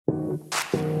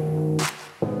Welcome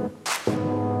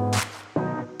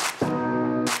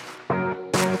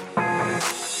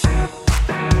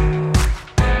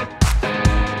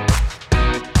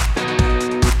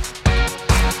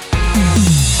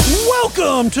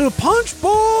to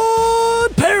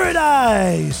Punchboard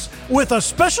Paradise with a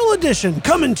special edition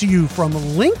coming to you from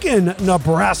Lincoln,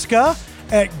 Nebraska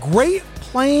at Great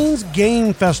Plains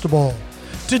Game Festival.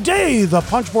 Today, the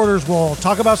Punchboarders will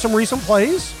talk about some recent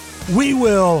plays. We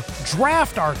will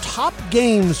draft our top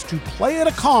games to play at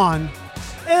a con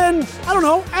and,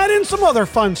 add in some other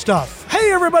fun stuff.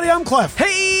 Hey, everybody, I'm Clef.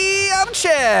 Hey, I'm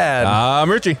Chad. I'm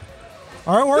Richie.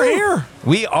 All right, we're here.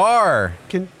 We are.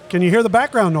 Can you hear the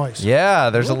background noise?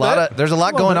 Yeah, there's a lot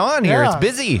going on here. Yeah. It's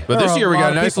busy. But this year we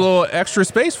got a nice little extra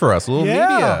space for us, a little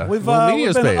media. We've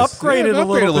media been space. upgraded a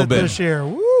little bit this year.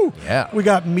 Woo! Yeah. We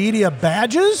got media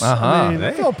badges.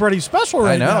 I feel pretty special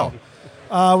right know. now.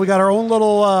 We got our own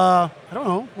little,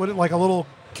 like a little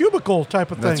cubicle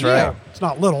type of thing. That's right. Yeah. It's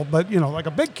not little, but, like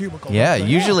a big cubicle. Yeah,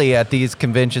 usually at these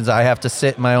conventions I have to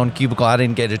sit in my own cubicle. I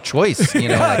didn't get a choice,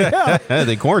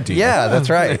 They quarantine. Yeah, that's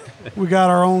right. We got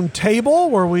our own table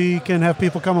where we can have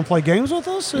people come and play games with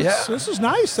us. This is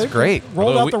nice. They've great.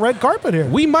 rolled out the red carpet here.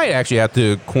 We might actually have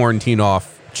to quarantine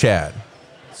off Chad.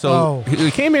 So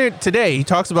he came here today. He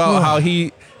talks about how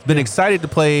he's been excited to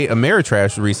play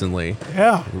Ameritrash recently.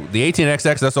 Yeah. The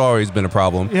 18XX, that's always been a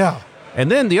problem. Yeah. And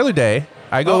then the other day,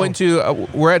 I go into,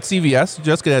 we're at CVS.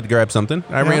 Jessica had to grab something.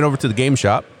 I ran over to the game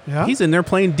shop. Yeah. He's in there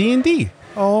playing D&D.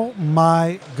 Oh,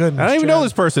 my goodness. I don't even know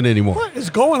this person anymore. What is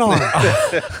going on?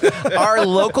 Our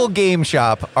local game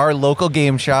shop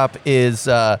is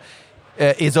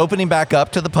opening back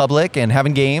up to the public and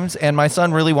having games, and my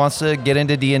son really wants to get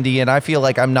into D&D, and I feel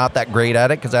like I'm not that great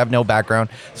at it because I have no background.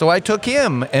 So I took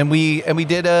him, and we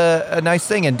did a nice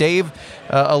thing. And Dave,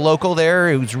 a local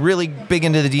there who's really big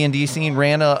into the D&D scene,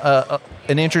 ran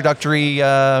an introductory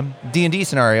D&D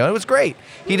scenario. It was great.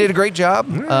 He did a great job.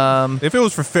 If it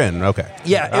was for Finn, okay.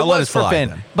 Yeah, it was for Finn.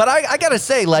 Then. But I got to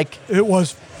say, it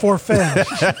was for Finn.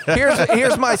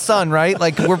 Here's my son, right?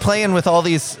 Like, we're playing with all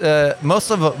these,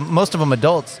 most of them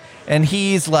adults, and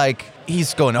he's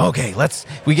going, okay,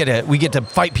 we get to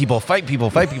fight people.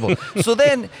 So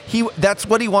then that's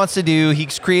what he wants to do.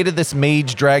 He's created this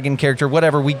mage dragon character,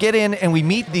 whatever. We get in and we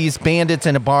meet these bandits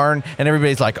in a barn, and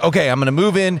everybody's like, okay, I'm going to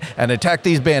move in and attack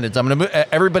these bandits.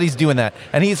 Everybody's doing that.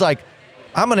 And he's like,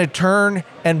 I'm going to turn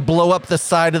and blow up the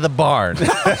side of the barn. And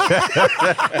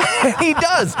he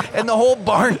does. And the whole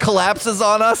barn collapses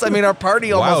on us. I mean, our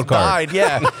party almost died.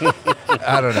 Yeah.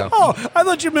 I don't know. Oh, I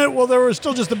thought you meant, there were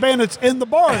still just the bandits in the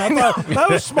barn. I thought that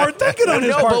was smart thinking on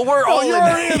his part. No, but we're all in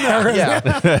there.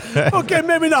 Yeah. Okay,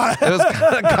 maybe not. It was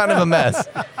kind of a mess.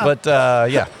 But,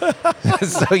 yeah.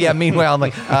 So, yeah, meanwhile, I'm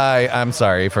like, I'm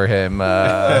sorry for him.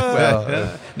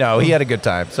 No, he had a good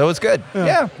time. So it's good.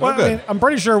 Yeah. Well, good. I mean, I'm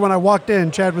pretty sure when I walked in,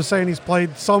 Chad was saying he's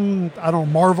played some,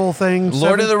 Marvel thing.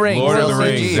 Lord of the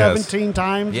Rings. 17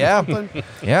 times. Yeah. Or something.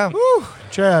 Yeah. Whew,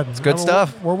 Chad. It's good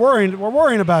stuff. We're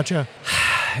worrying about you.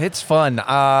 It's fun.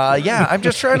 I'm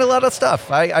just trying a lot of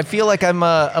stuff. I feel like I'm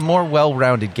a more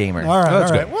well-rounded gamer. All right.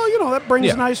 Good. Well, that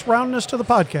brings nice roundness to the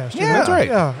podcast. Yeah. That's right.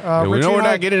 Yeah. We know we're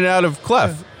not getting it out of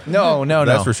Clef. No.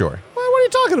 That's for sure. What are you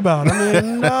talking about?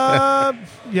 I mean,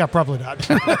 yeah, probably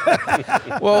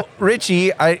not. Well,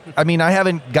 Richie, I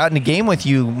haven't gotten a game with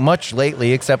you much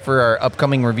lately, except for our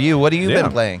upcoming review. What have you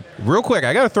been playing? Real quick,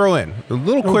 I got to throw in a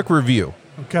little quick review.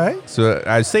 Okay. So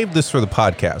I saved this for the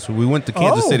podcast. We went to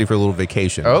Kansas City for a little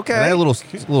vacation. Okay. And I had a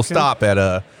little stop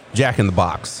at Jack in the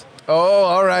Box. Oh,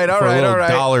 all right. For a little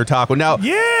dollar taco. Now,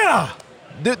 yeah.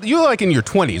 You were like in your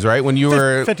 20s, right? When you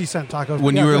were 50-cent tacos.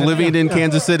 When you were living in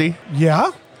Kansas City?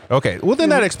 Yeah. Okay, well then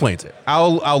that explains it.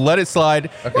 I'll let it slide.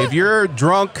 Okay. If you're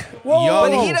drunk,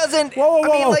 young, but he doesn't.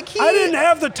 Whoa. I didn't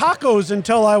have the tacos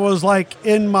until I was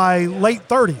in my late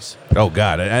 30s. Oh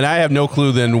God, and I have no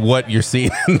clue then what you're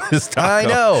seeing in this taco. I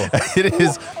know it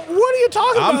is. What are you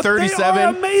talking about? I'm 37. They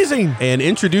are amazing. And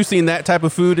introducing that type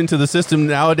of food into the system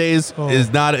nowadays is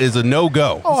a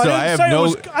no-go. Oh, so I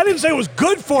didn't say it was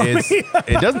good for me.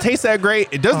 It doesn't taste that great.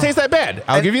 It doesn't taste that bad.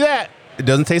 I'll give you that. It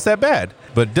doesn't taste that bad,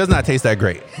 but it does not taste that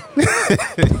great.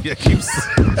 Keep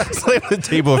slamming the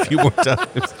table a few more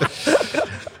times.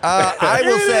 I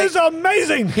will say it is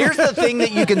amazing. Here's the thing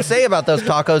that you can say about those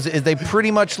tacos is they pretty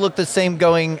much look the same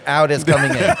going out as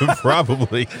coming in.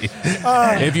 Probably.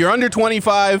 If you're under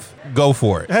 25, go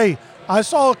for it. Hey, I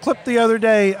saw a clip the other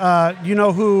day. You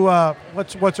know who?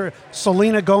 What's her?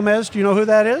 Selena Gomez. Do you know who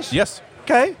that is? Yes.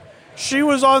 Okay. She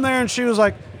was on there and she was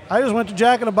like, I just went to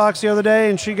Jack in the Box the other day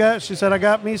and she said I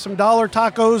got me some dollar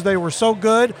tacos. They were so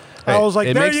good. Hey, I was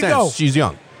like, there you go. She's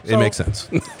young. It makes sense.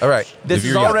 All right. This If is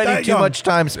you're young. already That too young. much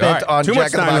time All spent right, on too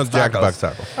much Jack in time the on Box Jack in the tacos. Box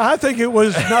taco. I think it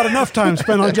was not enough time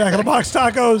spent on Jack in the Box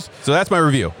tacos. So that's my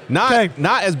review. Okay.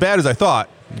 Not as bad as I thought.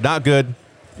 Not good.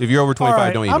 If you're over 25, All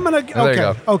right, don't eat I'm it. gonna There you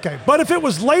okay, go. okay. But if it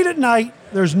was late at night,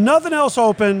 there's nothing else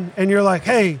open, and you're like,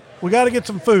 "Hey, we got to get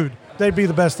some food," they'd be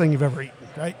the best thing you've ever eaten,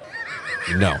 right?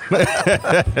 No.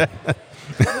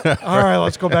 All right,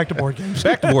 let's go back to board games.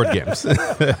 Back to board games.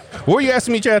 What were you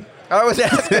asking me, Chad? I was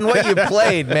asking what you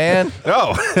played, man.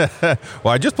 Oh,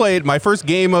 well, I just played my first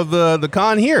game of the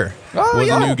con here. Oh, was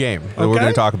yeah. a new game that we're Okay.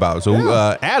 going to talk about.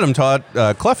 So Adam taught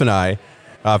Clef and I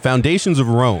Foundations of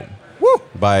Rome Woo!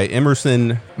 by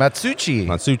Emerson Matsuchi.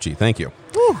 Matsuchi. Thank you.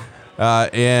 Woo!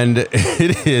 And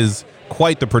it is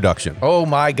quite the production. Oh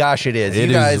my gosh, it is. It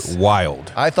You is guys,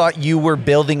 wild. I thought you were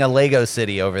building a Lego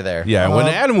city over there. Yeah, when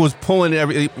Adam was pulling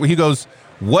he goes,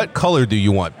 "What color do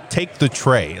you want? Take the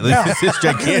tray." Yeah. This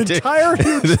gigantic, Entire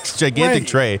huge this gigantic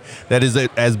tray that is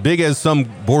as big as some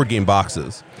board game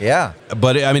boxes. Yeah.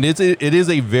 But I mean, it is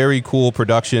a very cool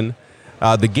production.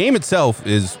 The game itself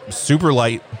is super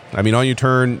light. I mean, on your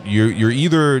turn, you're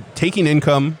either taking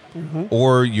income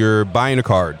or you're buying a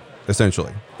card,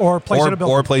 essentially. Or placing a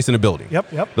building. Or placing a building.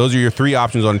 Yep. Those are your three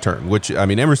options on a turn, which, I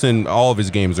mean, Emerson, all of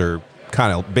his games are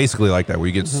kind of basically like that, where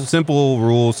you get simple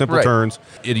rules, simple Right. turns.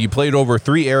 You play it over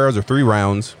 3 eras or 3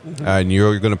 rounds, and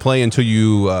you're going to play until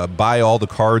you buy all the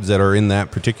cards that are in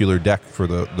that particular deck for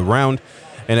the round.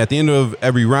 And at the end of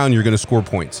every round, you're going to score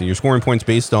points. And you're scoring points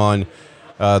based on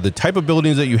the type of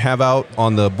buildings that you have out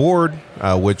on the board,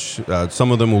 which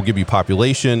some of them will give you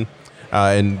population.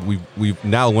 And we've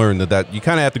now learned that you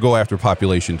kind of have to go after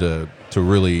population to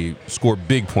really score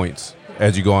big points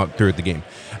as you go out through the game.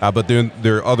 But there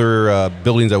are other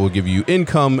buildings that will give you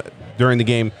income during the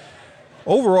game.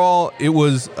 Overall, it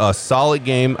was a solid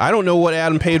game. I don't know what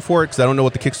Adam paid for it because I don't know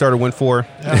what the Kickstarter went for.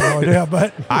 I have no idea,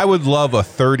 but I would love a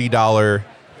 $30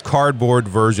 cardboard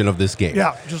version of this game.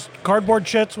 yeah, just cardboard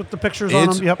shits with the pictures on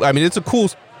them. Yep. I mean, it's a cool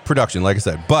production, like I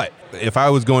said. But if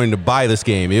I was going to buy this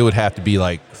game, it would have to be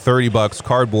like $30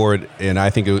 cardboard, and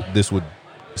I think this would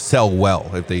sell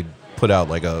well if they put out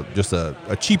like just a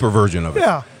cheaper version of it.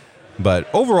 Yeah. But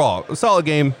overall, a solid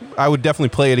game. I would definitely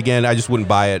play it again. I just wouldn't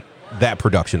buy it, that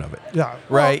production of it. Yeah.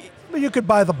 Right. Well, you could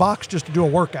buy the box just to do a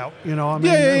workout, you know. I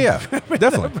mean, Yeah.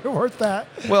 Definitely. worth that.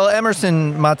 Well,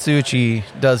 Emerson Matsuchi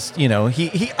does,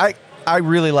 I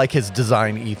really like his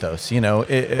design ethos,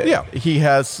 Yeah. He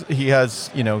has,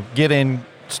 get in,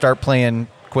 start playing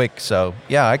quick. So,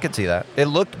 yeah, I could see that. It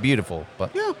looked beautiful,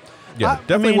 but Yeah. Yeah, I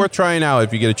definitely mean- worth trying out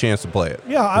if you get a chance to play it.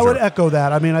 Yeah, I For would sure. echo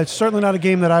that. I mean, it's certainly not a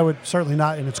game that I would certainly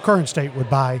not in its current state would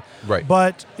buy. Right.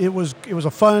 But it was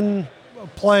a fun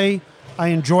play. I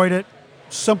enjoyed it.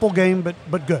 Simple game, but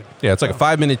good. Yeah, it's like a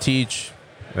 5-minute teach.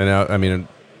 And I mean,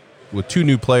 with 2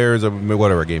 new players,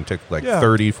 whatever, a game took like Yeah.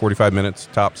 30, 45 minutes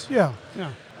tops. Yeah.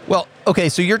 Well, okay,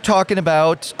 so you're talking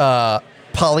about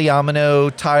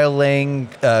polyomino, tile laying,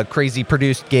 crazy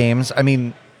produced games. I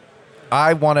mean,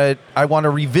 I want to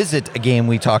revisit a game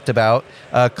we talked about.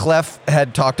 Clef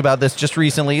had talked about this just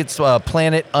recently. It's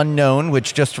Planet Unknown,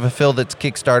 which just fulfilled its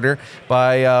Kickstarter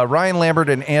by Ryan Lambert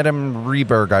and Adam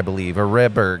Reberg, I believe, or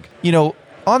Reberg.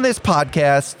 On this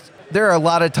podcast, there are a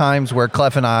lot of times where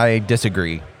Clef and I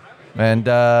disagree. And,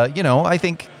 I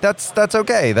think that's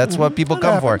okay. That's what people That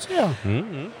come happens, for.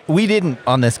 Yeah. We didn't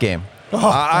on this game. Oh,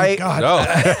 thank God. Oh,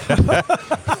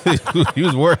 he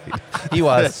was worried. He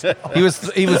was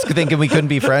thinking we couldn't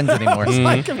be friends anymore.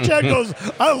 Like if Chad goes,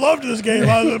 I loved this game,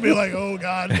 I was going to be like, oh,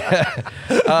 God.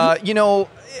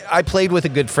 I played with a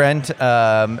good friend,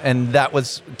 and that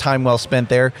was time well spent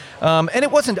there. And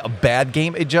it wasn't a bad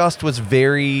game. It just was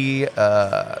very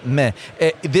meh.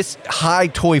 This high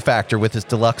toy factor with this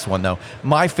deluxe one, though.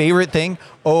 My favorite thing,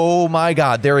 oh my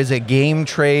God, there is a Game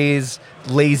Trays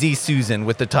Lazy Susan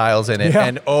with the tiles in it. Yeah.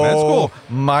 And That's cool.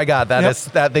 my God, Yep.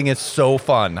 that thing is so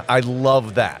fun. I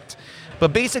love that.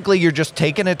 But basically, you're just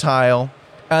taking a tile.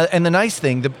 And the nice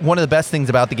thing, one of the best things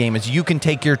about the game is you can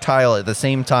take your tile at the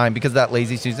same time, because of that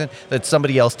Lazy Susan, that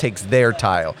somebody else takes their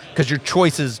tile. Because your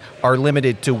choices are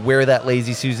limited to where that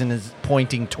Lazy Susan is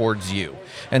pointing towards you.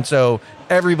 And so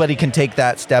everybody can take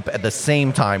that step at the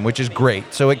same time, which is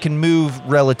great. So it can move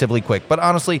relatively quick. But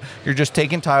honestly, you're just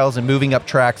taking tiles and moving up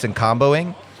tracks and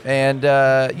comboing. And,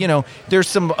 there's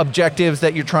some objectives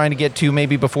that you're trying to get to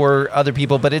maybe before other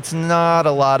people, but it's not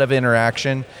a lot of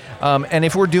interaction. And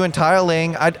if we're doing tile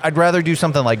laying, I'd rather do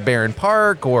something like Barron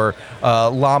Park or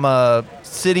Llama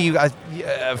City,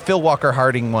 Phil Walker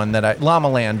Harding one Llama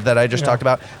Land that I just talked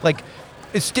about. Like,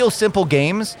 it's still simple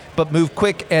games, but move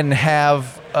quick and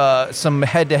have some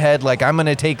head-to-head. Like, I'm going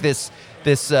to take this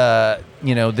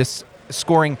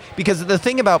scoring, because the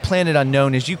thing about Planet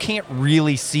Unknown is you can't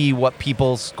really see what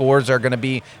people's scores are going to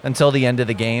be until the end of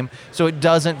the game. So it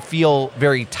doesn't feel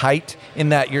very tight in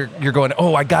that you're going,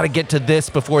 oh, I got to get to this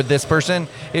before this person.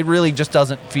 It really just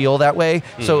doesn't feel that way.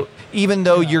 So even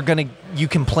though you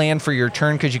can plan for your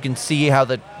turn because you can see how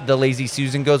the Lazy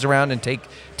Susan goes around and take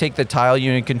the tile.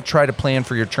 You can try to plan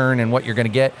for your turn and what you're going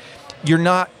to get. You're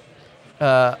not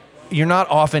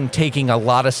often taking a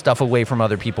lot of stuff away from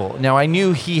other people. Now, I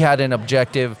knew he had an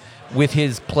objective with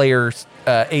his player's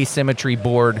asymmetry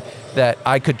board that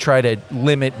I could try to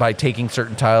limit by taking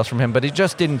certain tiles from him, but it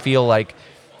just didn't feel like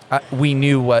we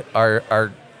knew what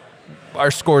our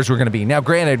scores were going to be. Now,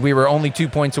 granted, we were only 2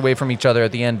 points away from each other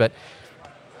at the end, but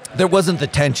there wasn't the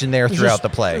tension there throughout the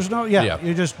play. There's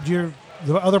no,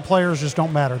 the other players just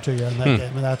don't matter to you in that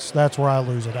game, and that's where I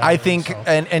lose it. I think,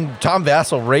 and Tom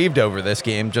Vassell raved over this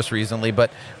game just recently,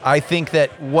 but I think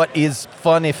that what is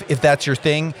fun, if that's your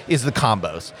thing, is the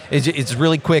combos. It's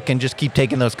really quick and just keep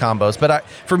taking those combos. But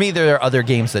for me, there are other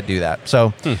games that do that.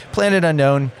 So Planet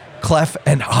Unknown, Clef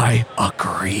and I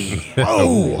agree.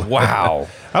 Oh, wow.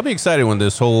 I'll be excited when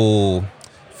this whole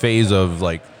phase of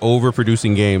like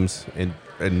overproducing games and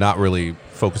not really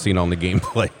focusing on the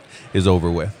gameplay is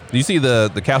over with. Do you see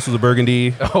the Castles of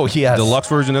Burgundy? Oh, yes. Deluxe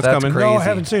version that's coming? Crazy. No, I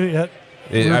haven't seen it yet.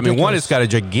 One, it's got a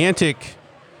gigantic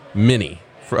mini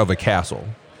of a castle.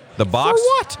 The box. For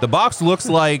what? The box looks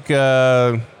like.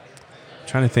 Trying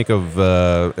to think of.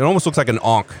 It almost looks like an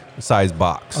Ankh-sized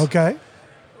box. Okay.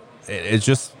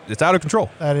 It's out of control.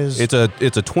 That is. It's a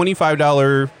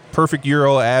 $25 perfect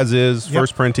Euro as is,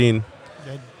 first printing.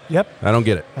 Yep. I don't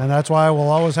get it. And that's why I will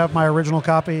always have my original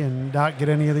copy and not get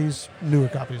any of these newer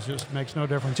copies. It just makes no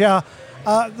difference. Yeah.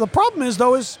 The problem is,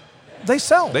 though, is they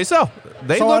sell. They sell.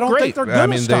 They so look I don't great. think they're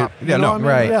going to stop.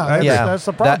 Right. Yeah, that's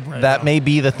the problem. That may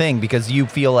be the thing, because you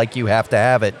feel like you have to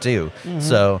have it, too.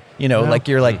 So, like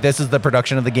you're like, this is the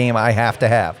production of the game I have to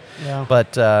have. Yeah.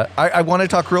 But I want to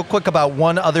talk real quick about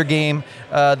one other game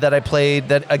that I played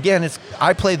that, again,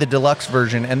 I played the deluxe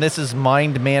version, and this is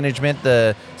Mind Management,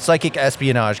 the psychic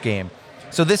espionage game.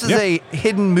 So this is a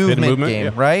hidden movement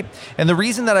game, right? And the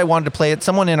reason that I wanted to play it,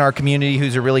 someone in our community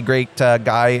who's a really great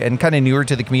guy and kind of newer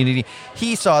to the community,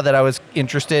 he saw that I was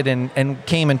interested and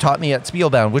came and taught me at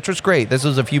Spielbound, which was great. This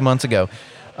was a few months ago.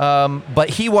 But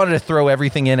he wanted to throw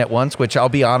everything in at once, which I'll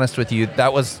be honest with you,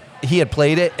 he had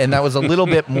played it, and that was a little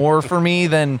bit more for me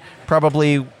than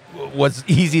probably was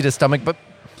easy to stomach. But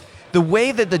the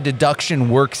way that the deduction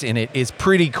works in it is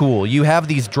pretty cool. You have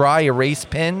these dry erase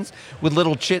pens with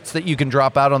little chits that you can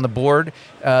drop out on the board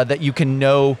that you can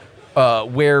know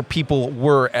where people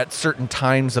were at certain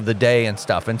times of the day and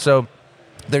stuff. And so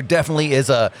there definitely is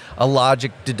a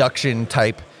logic deduction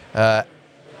type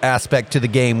aspect to the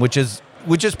game, which is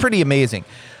pretty amazing.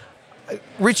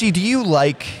 Richie, do you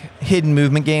like hidden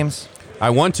movement games? I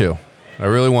want to. I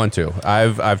really want to.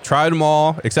 I've tried them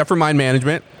all except for Mind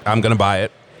Management. I'm going to buy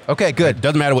it. Okay, good. It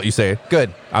doesn't matter what you say.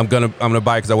 Good. I'm gonna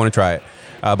buy it because I want to try it.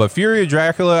 But Fury of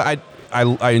Dracula,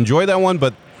 I enjoy that one,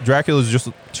 but Dracula is just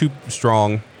too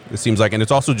strong. It seems like, and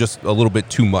it's also just a little bit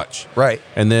too much. Right.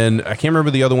 And then I can't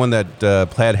remember the other one that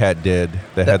Plaid Hat did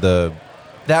that had the.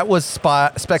 That was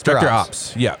Spectre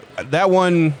Ops. Yeah, that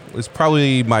one is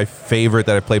probably my favorite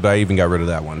that I played, but I even got rid of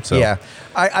that one. So yeah,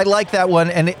 I like that one,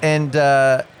 and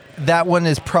that one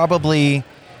is probably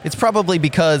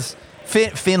because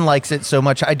Finn likes it so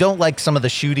much. I don't like some of the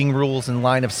shooting rules and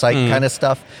line of sight kind of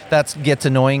stuff. That gets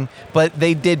annoying, but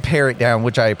they did pare it down,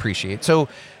 which I appreciate. So,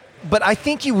 but I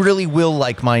think you really will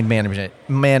like Mind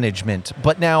Management.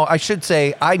 But now I should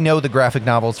say, I know the graphic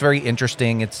novel. It's very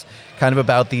interesting. It's kind of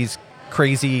about these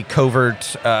crazy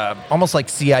covert, almost like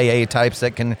CIA types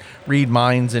that can read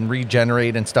minds and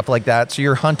regenerate and stuff like that. So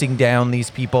you're hunting down these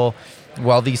people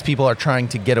while these people are trying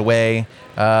to get away.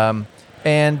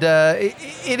 And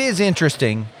it is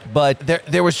interesting, but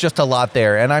there was just a lot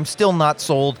there, and I'm still not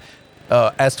sold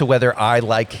as to whether I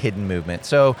like hidden movement.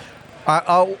 So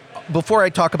I'll before I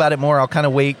talk about it more, I'll kind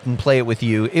of wait and play it with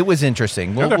you. It was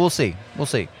interesting. We'll see. We'll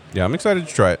see. Yeah, I'm excited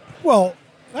to try it. Well,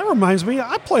 that reminds me,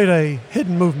 I played a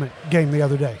hidden movement game the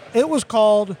other day. It was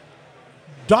called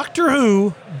Doctor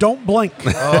Who Don't Blink.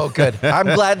 Oh, good. I'm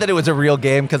glad that it was a real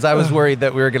game, because I was worried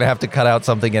that we were going to have to cut out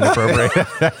something inappropriate.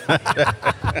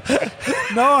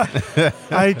 No,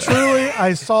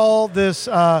 I saw this,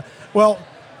 a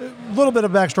little bit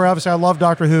of backstory. Obviously, I love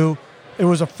Doctor Who. It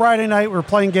was a Friday night. We were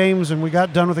playing games, and we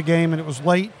got done with the game, and it was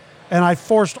late. And I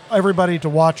forced everybody to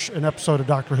watch an episode of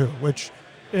Doctor Who, which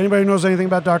anybody who knows anything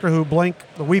about Doctor Who, Blink,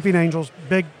 the Weeping Angels,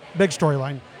 big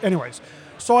storyline. Anyways,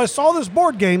 so I saw this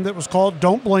board game that was called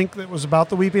Don't Blink that was about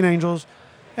the Weeping Angels,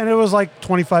 and it was like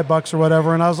 $25 or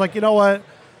whatever. And I was like, you know what?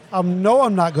 know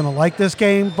I'm not going to like this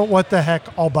game, but what the heck,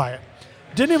 I'll buy it.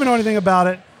 Didn't even know anything about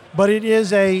it, but it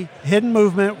is a hidden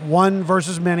movement, one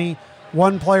versus many.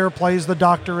 One player plays the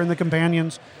Doctor and the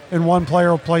Companions, and one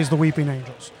player plays the Weeping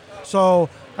Angels. So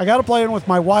I got to play it with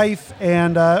my wife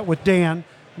and with Dan.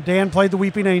 Dan played the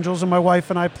Weeping Angels, and my wife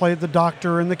and I played the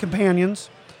Doctor and the Companions.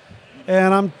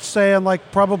 And I'm saying,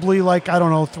 probably, I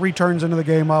don't know, 3 turns into the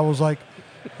game, I was like,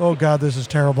 oh, God, this is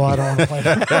terrible. I don't want to play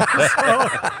it.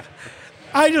 So,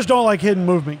 I just don't like hidden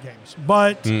movement games.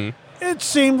 But it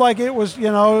seemed like it was,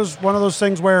 it was one of those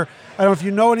things where, I don't know if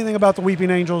you know anything about the Weeping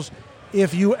Angels,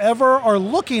 if you ever are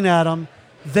looking at them,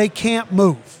 they can't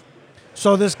move.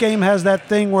 So this game has that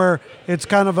thing where it's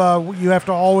kind of you have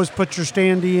to always put your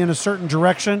standee in a certain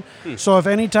direction. So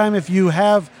if you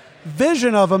have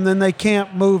vision of them, then they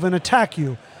can't move and attack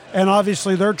you. And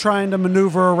obviously they're trying to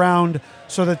maneuver around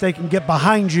so that they can get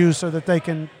behind you so that they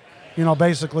can,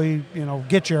 basically,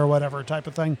 get you or whatever type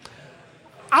of thing.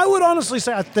 I would honestly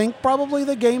say I think probably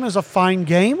the game is a fine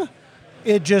game.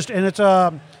 It's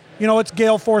it's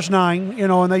Gale Force 9,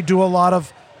 and they do a lot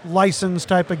of license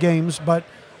type of games, but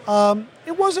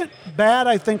it wasn't bad,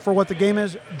 I think, for what the game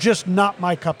is, just not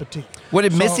my cup of tea. What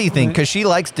did Missy think? Because she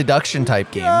likes deduction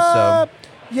type games. So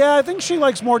yeah, I think she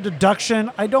likes more deduction.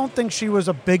 I don't think she was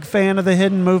a big fan of the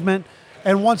hidden movement.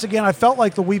 And once again, I felt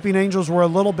like the Weeping Angels were a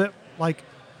little bit like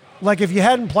if you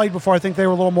hadn't played before, I think they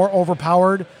were a little more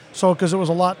overpowered. So because it was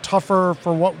a lot tougher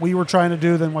for what we were trying to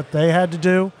do than what they had to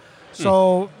do.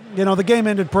 So, the game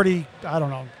ended pretty, I don't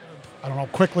know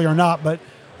quickly or not, but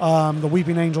the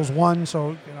Weeping Angels won.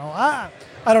 So, I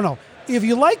don't know. If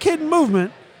you like hidden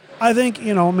movement, I think,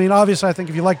 obviously I think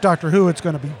if you like Doctor Who, it's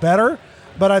going to be better.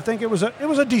 But I think it was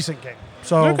a decent game.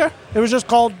 So It was just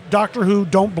called Doctor Who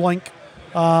Don't Blink.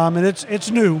 And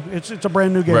it's new. It's a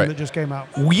brand new game that just came out.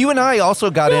 You and I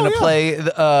also got into play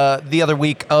the other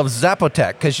week of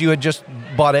Zapotec because you had just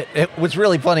bought it. It was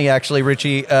really funny, actually,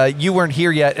 Richie. You weren't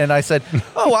here yet, and I said,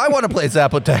 "Oh, I want to play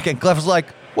Zapotec," and Clef was like,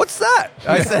 "What's that?"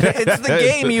 I said, "It's the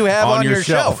game you have on your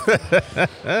shelf."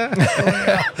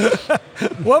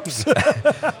 Whoops.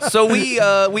 So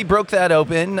we broke that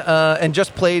open and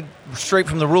just played straight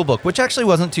from the rule book, which actually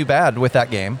wasn't too bad with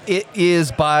that game. It is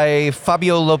by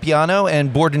Fabio Lopiano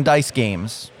and Board and Dice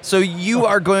Games. So you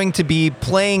are going to be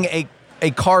playing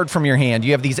a card from your hand.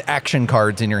 You have these action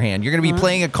cards in your hand. You're going to be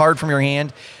playing a card from your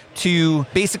hand to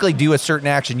basically do a certain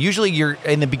action. Usually you're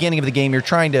in the beginning of the game, you're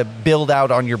trying to build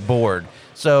out on your board.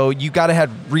 So you got to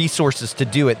have resources to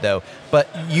do it, though. But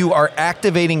you are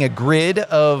activating a grid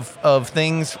of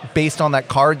things based on that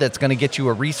card that's going to get you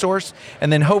a resource.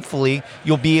 And then hopefully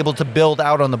you'll be able to build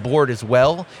out on the board as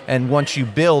well. And once you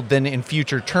build, then in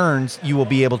future turns, you will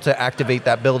be able to activate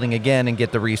that building again and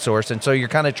get the resource. And so you're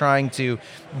kind of trying to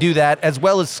do that as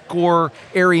well as score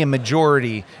area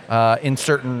majority in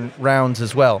certain rounds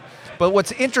as well. But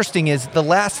what's interesting is the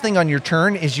last thing on your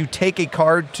turn is you take a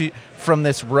card from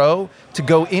this row to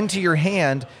go into your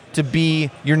hand to be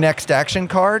your next action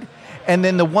card. And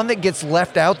then the one that gets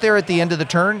left out there at the end of the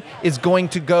turn is going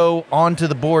to go onto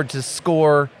the board to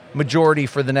score majority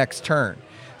for the next turn.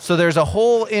 So there's a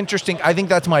whole interesting, I think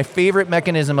that's my favorite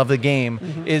mechanism of the game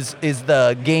is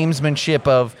the gamesmanship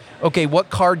of, okay,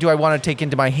 what card do I want to take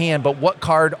into my hand, but what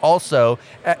card also,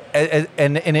 and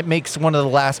it makes one of the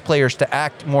last players to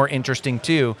act more interesting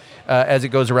too, as it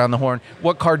goes around the horn.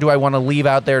 What card do I want to leave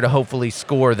out there to hopefully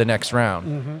score the next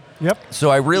round? Yep. So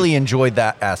I really enjoyed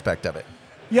that aspect of it.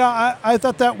 Yeah, I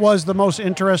thought that was the most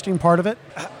interesting part of it.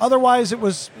 Otherwise, it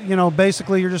was,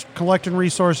 basically you're just collecting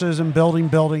resources and building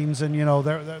buildings, and,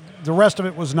 the rest of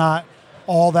it was not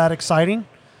all that exciting.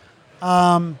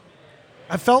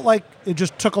 I felt like it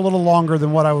just took a little longer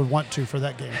than what I would want to for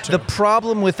that game, too. The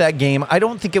problem with that game, I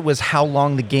don't think it was how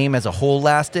long the game as a whole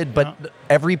lasted, but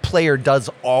every player does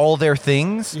all their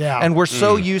things. Yeah. And we're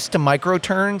so used to micro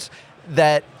turns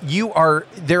that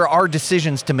there are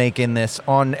decisions to make in this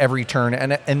on every turn,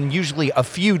 and usually a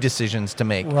few decisions to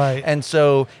make. Right. And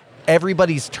so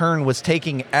everybody's turn was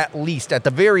taking at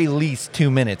the very least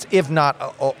 2 minutes, if not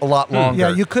a lot longer. Yeah,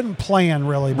 you couldn't plan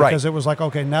really because it was like,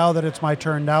 okay, now that it's my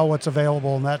turn, now what's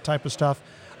available and that type of stuff.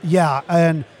 Yeah,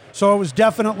 and so it was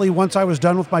definitely, once I was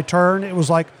done with my turn, it was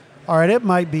like, all right, it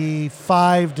might be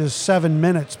 5 to 7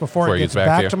 minutes before it gets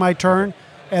back to my turn.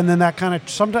 And then that kind of,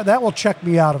 sometimes that will check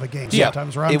me out of a game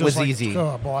sometimes. Where I'm it just was easy.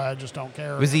 Oh boy, I just don't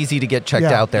care. It was easy to get checked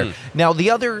out there. Now, the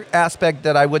other aspect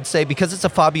that I would say, because it's a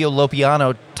Fabio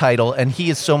Lopiano title, and he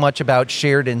is so much about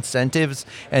shared incentives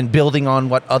and building on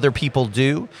what other people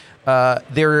do,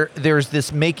 there's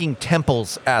this making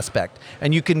temples aspect,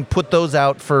 and you can put those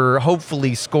out for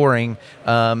hopefully scoring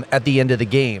at the end of the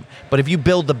game. But if you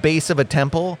build the base of a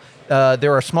temple,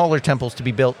 there are smaller temples to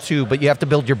be built too, but you have to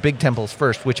build your big temples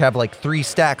first, which have like 3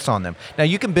 stacks on them. Now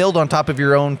you can build on top of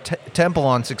your own temple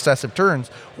on successive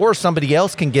turns, or somebody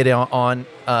else can get in on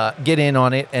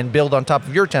it and build on top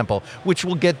of your temple, which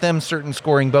will get them certain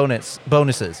scoring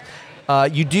bonuses.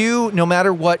 You do, no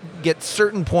matter what, get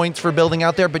certain points for building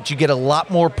out there, but you get a lot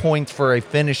more points for a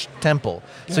finished temple.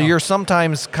 So you're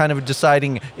sometimes kind of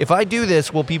deciding, if I do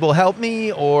this, will people help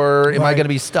me, or am I going to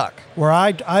be stuck? Where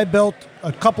I built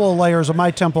a couple of layers of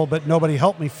my temple, but nobody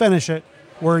helped me finish it,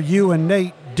 where you and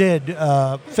Nate did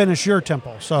finish your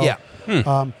temple. So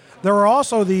there were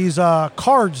also these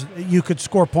cards that you could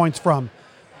score points from.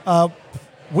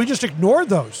 We just ignored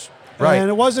those. Right. And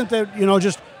it wasn't that,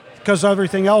 just because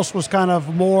everything else was kind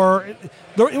of more,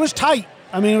 it was tight.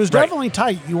 I mean, it was definitely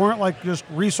tight. You weren't like just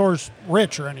resource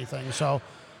rich or anything. So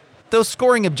those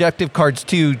scoring objective cards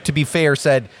too, to be fair,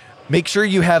 said, make sure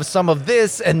you have some of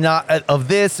this and not of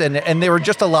this. And there were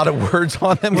just a lot of words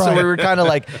on them. So we were kind of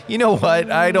like, you know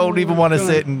what? I don't even want to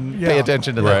sit and pay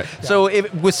attention to that. Right. So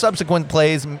with subsequent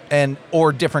plays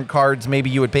or different cards, maybe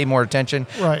you would pay more attention.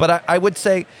 Right. But I would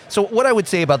say, so what I would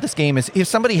say about this game is if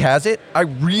somebody has it, I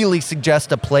really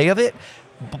suggest a play of it.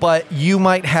 But you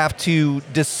might have to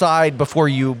decide before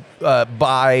you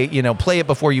buy, play it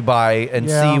before you buy and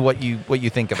see what you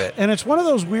think of it. And it's one of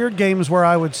those weird games where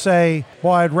I would say,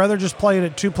 boy, I'd rather just play it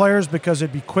at 2 players because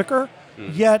it'd be quicker.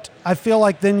 Yet I feel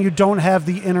like then you don't have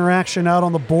the interaction out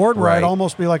on the board where I'd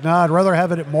almost be like, nah, I'd rather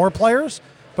have it at more players,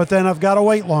 but then I've got to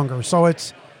wait longer. So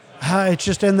it's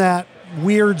just in that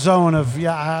weird zone of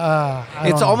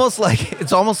It's almost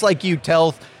like you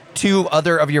tell 2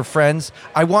 other of your friends,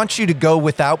 I want you to go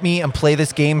without me and play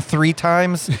this game 3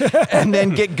 times and then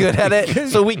get good at it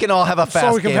so we can all have a fast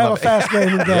game. So we can have a fast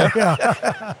game and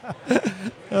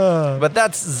go. But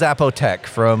that's Zapotec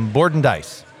from Board and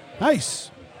Dice. Nice.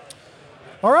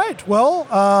 All right.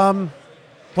 Well,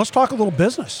 let's talk a little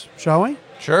business, shall we?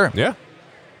 Sure. Yeah.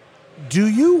 Do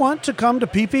you want to come to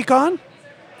PPCon?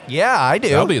 Yeah, I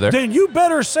do. I'll be there. Then you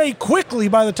better say quickly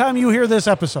by the time you hear this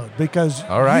episode, because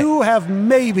you have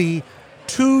maybe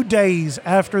 2 days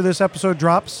after this episode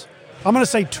drops. I'm going to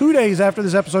say 2 days after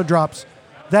this episode drops.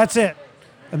 That's it.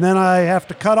 And then I have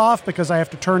to cut off because I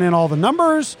have to turn in all the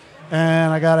numbers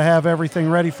and I got to have everything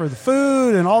ready for the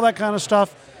food and all that kind of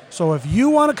stuff. So if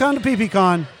you want to come to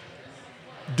PPCon,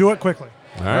 do it quickly.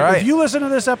 All right. If you listen to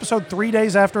this episode 3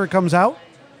 days after it comes out,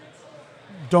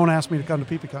 don't ask me to come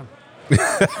to PPCon.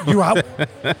 You out?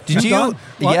 Did you? Done?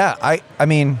 What? Yeah. I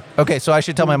mean, okay, so I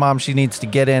should tell my mom she needs to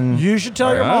get in. You should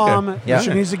tell your mom Yeah.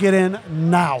 she needs to get in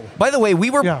now. By the way, we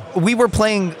were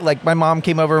playing, like my mom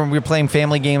came over and we were playing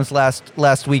family games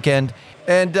last weekend.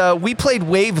 And we played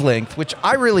Wavelength, which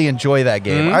I really enjoy that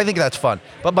game. Mm-hmm. I think that's fun.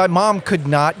 But my mom could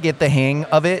not get the hang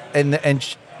of it, and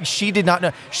she did not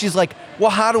know. She's like, well,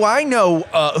 how do I know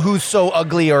who's so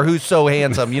ugly or who's so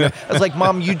handsome? I was like,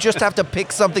 Mom, you just have to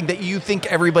pick something that you think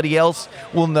everybody else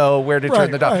will know where to turn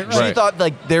the dial. She thought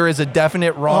like there is a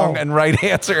definite wrong and right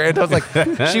answer. And I was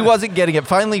like, she wasn't getting it.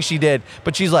 Finally, she did.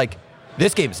 But she's like,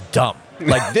 this game's dumb.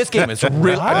 Like, this game is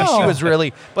really, I mean, she was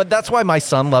really, but that's why my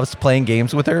son loves playing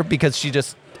games with her, because she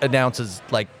just announces,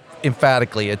 like,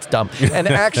 emphatically it's dumb. And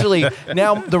actually,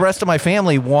 now the rest of my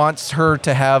family wants her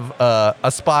to have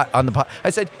a spot on the pod. I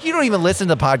said, you don't even listen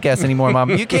to the podcast anymore, Mom.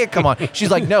 You can't come on.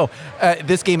 She's like, no,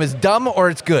 this game is dumb or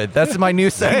it's good. That's my new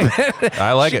segment.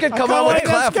 I like she it. She could come on with a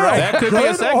clap, right? That could be a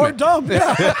Good segment. or dumb.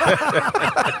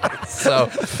 Yeah.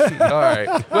 So, all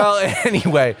right. Well,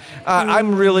 anyway,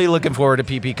 I'm really looking forward to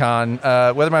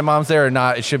PPCon. Whether my mom's there or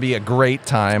not, it should be a great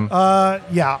time.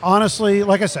 Yeah, honestly,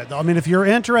 like I said, I mean, if you're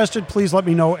interested, please let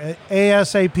me know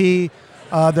ASAP.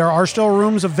 There are still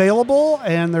rooms available,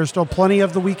 and there's still plenty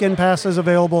of the weekend passes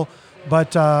available.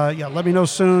 But yeah, let me know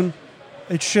soon.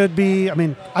 It should be, I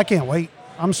mean, I can't wait.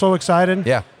 I'm so excited.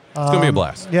 Yeah. It's going to be a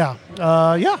blast. Yeah.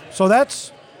 Yeah. So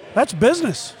that's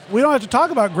business. We don't have to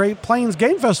talk about Great Plains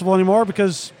Game Festival anymore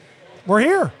because we're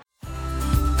here.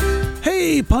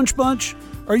 Hey, Punch Bunch.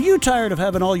 Are you tired of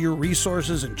having all your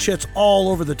resources and chits all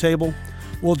over the table?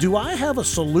 Well, do I have a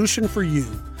solution for you?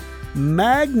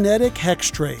 Magnetic hex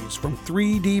trays from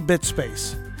 3D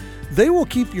BitSpace. They will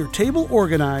keep your table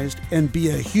organized and be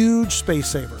a huge space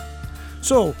saver.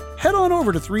 So head on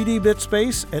over to 3D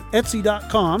BitSpace at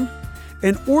Etsy.com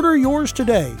and order yours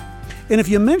today. And if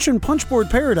you mention Punchboard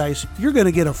Paradise, you're going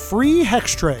to get a free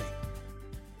hex tray.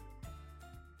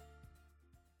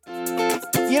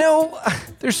 You know,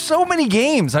 there's so many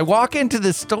games. I walk into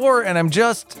the store and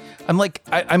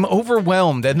I'm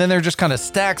overwhelmed. And then they're just kind of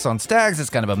stacks on stacks. It's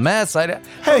kind of a mess. Hey,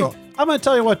 I'm going to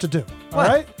tell you what to do. All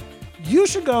right? you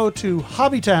should go to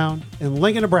Hobbytown in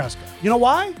Lincoln, Nebraska. You know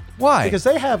why? Why? Because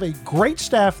they have a great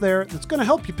staff there that's going to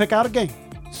help you pick out a game.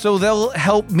 So they'll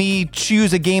help me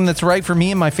choose a game that's right for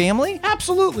me and my family?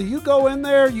 Absolutely. You go in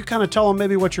there, you kind of tell them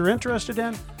maybe what you're interested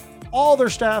in. All their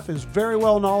staff is very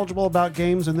well knowledgeable about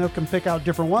games, and they can pick out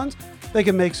different ones. They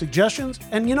can make suggestions.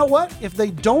 And you know what? If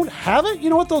they don't have it, you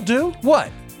know what they'll do? What?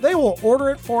 They will order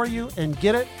it for you and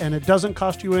get it, and it doesn't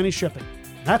cost you any shipping.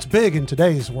 That's big in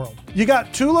today's world. You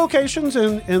got 2 locations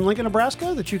in Lincoln,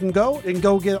 Nebraska that you can go and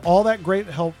go get all that great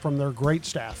help from their great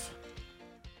staff.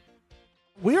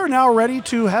 We are now ready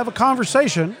to have a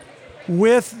conversation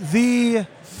with the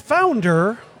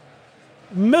founder,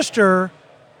 Mr.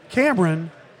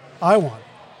 Cameron Iwan.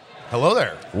 Hello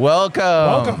there.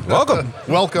 Welcome.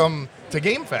 Welcome to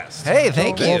Game Fest. Hey,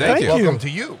 thank you. Well, thank you. Welcome to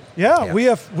you. Yeah, we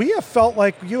have felt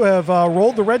like you have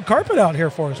rolled the red carpet out here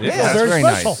for us. We Yeah, feel that's very very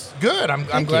special. nice. Good.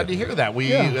 I'm glad you. to hear that.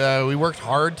 We worked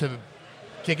hard to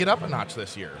kick it up a notch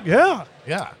this year. Yeah.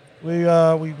 Yeah.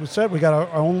 We said we got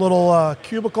our own little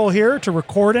cubicle here to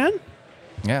record in,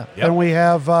 Yeah. Yep. and we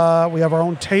have our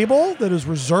own table that is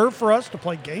reserved for us to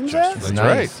play games at. That's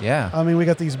Nice. right. Yeah. I mean, we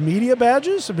got these media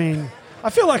badges. I mean, I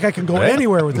feel like I can go Right.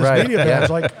 anywhere with this Right. media Yeah. badge.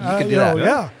 Like, can do that.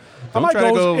 yeah. I Don't might try to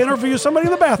go go- interview somebody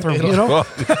in the bathroom. You know, Well,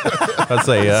 I'd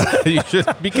say you should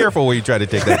be careful where you try to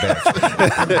take that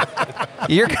badge.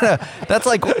 You're gonna. That's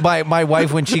like my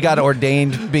wife when she got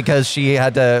ordained because she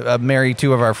had to marry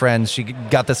 2 of our friends. She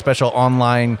got the special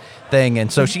online thing, and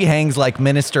so she hangs like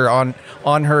minister on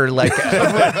her like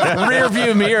rear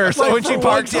view mirror. So Like when she for one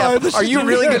parks, yeah, time, this are is you gonna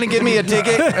really be- gonna give me a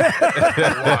ticket?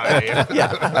 Why?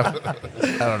 Yeah.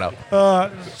 I don't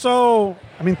know. so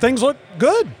I mean, things look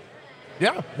good.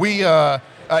 Yeah. We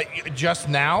just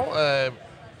now,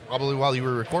 probably while you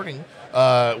were recording,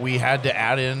 we had to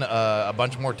add in a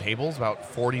bunch more tables, about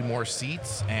 40 more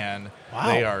seats, and Wow.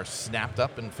 they are snapped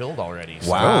up and filled already.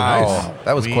 So Wow. nice.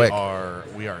 That was we quick.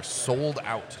 We are sold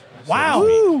out. so to Wow.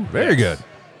 speak. Very good.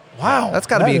 Wow, That's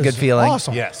gotta be a that good is feeling.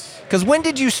 Awesome. Yes. Because when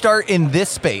did you start in this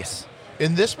space?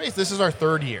 In this space, this is our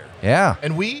 3rd year. Yeah.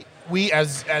 And we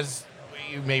as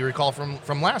you may recall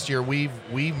from last year, we've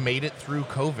made it through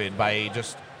COVID by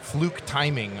just fluke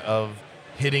timing of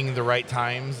hitting the right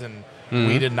times, and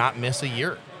we did not miss a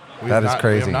year. That is We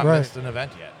crazy. have not Right. missed an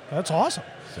event yet. That's awesome.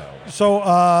 So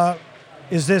So,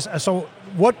 is this so?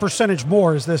 What percentage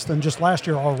more is this than just last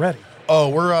year already?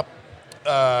 we're up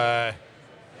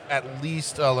at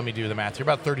least let me do the math here.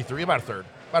 About 33, about a third.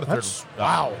 About a That's third.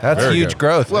 wow. That's Very huge good.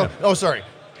 growth. Well, sorry.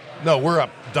 No, we're up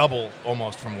double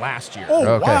almost from last year. Oh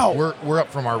Okay. wow. We're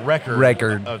up from our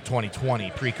record of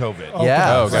 2020 pre-COVID.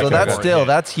 yeah. Oh, so gotcha, that's gotcha. still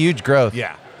that's huge growth.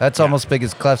 Yeah. That's Yeah. almost big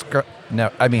as Clef's. No,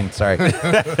 I mean, sorry. No,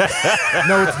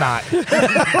 it's not.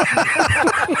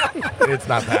 It's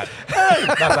not that.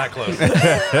 Not that close.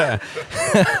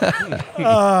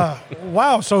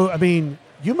 Wow. So I mean,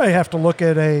 you may have to look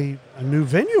at a new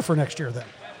venue for next year then.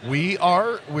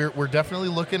 We're definitely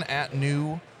looking at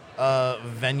new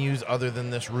venues other than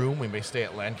this room. We may stay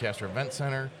at Lancaster Event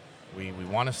Center. We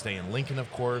want to stay in Lincoln,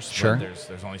 of course. but Sure.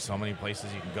 There's only so many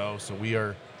places you can go, so we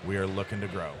are looking to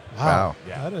grow. Wow.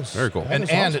 Yeah. That is Very cool. that And is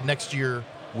and awesome. next year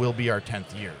will be our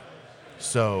 10th year.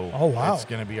 So Oh, wow. it's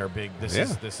going to be our big. This Yeah.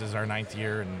 is our 9th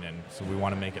year, and so we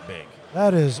want to make it big.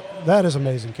 that is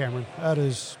amazing, Cameron. That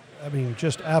is, I mean,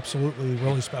 just absolutely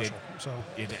really special. So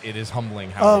It is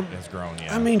humbling how Um, it has grown.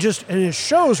 Yeah. I mean, just and it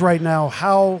shows right now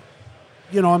how,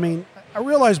 I mean, I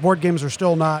realize board games are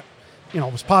still not,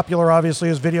 as popular obviously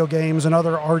as video games and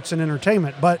other arts and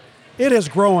entertainment, but it is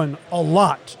growing a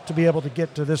lot to be able to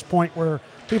get to this point where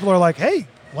people are like, hey,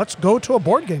 let's go to a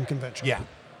board game convention.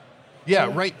 Yeah,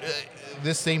 right.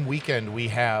 This same weekend we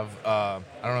have. I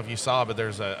don't know if you saw, but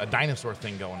there's a dinosaur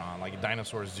thing going on, like a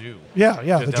dinosaur zoo. Yeah, To the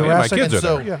tell you- Jurassic. kids are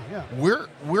so there. Yeah.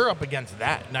 we're up against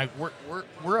that. Now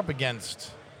we're up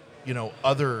against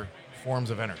other forms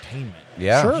of entertainment.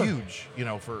 Yeah. Sure. Huge,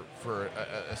 for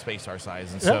a space our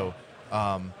size, and Yeah. so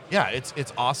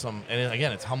it's awesome. And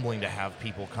again, it's humbling to have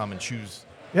people come and choose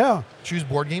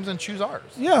board games and choose ours.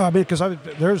 Yeah, I mean, because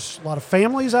there's a lot of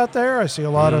families out there. I see a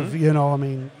lot of, I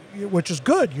mean, which is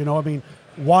good, I mean,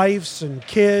 wives and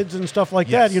kids and stuff like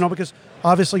Yes. that, because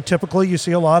obviously typically you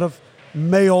see a lot of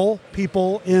male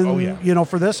people in, Oh, yeah.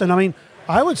 For this. And I mean,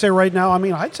 I would say right now, I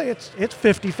mean, I'd say it's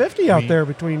 50-50 out We- there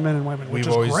between men and women, which We've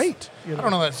is always, great. I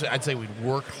don't know. I'd say we'd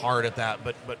work hard at that,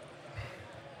 but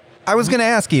I was going to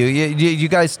ask you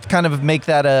guys kind of make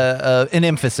that an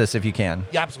emphasis if you can.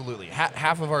 yeah, absolutely.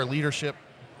 Half of our leadership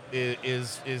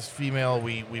is female.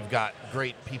 We've got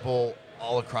great people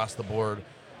all across the board.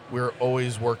 We're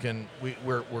always working. We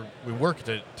work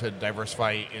to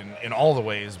diversify in all the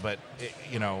ways, but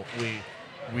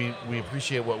we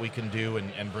appreciate what we can do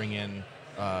and bring in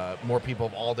more people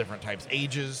of all different types,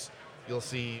 ages. You'll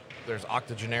see there's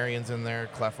octogenarians in there.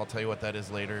 Clef, I'll tell you what that is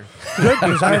later. Good,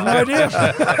 because I have no idea.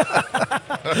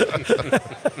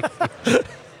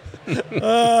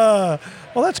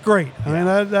 Well, that's great. I mean,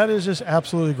 that is just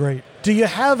absolutely great. Do you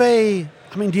have a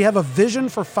vision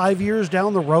for 5 years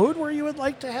down the road where you would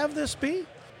like to have this be?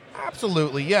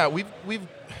 Absolutely, yeah.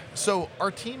 So our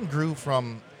team grew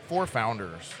from 4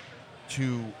 founders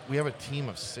to we have a team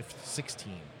of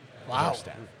 16. Wow.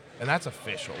 Staff, and that's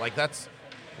official.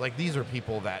 These are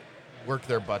people that work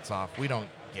their butts off. We don't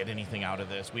get anything out of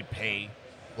this. We pay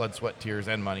blood, sweat, tears,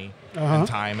 and money, and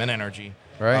time and energy.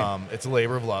 Right. It's a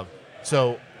labor of love.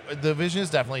 So the vision is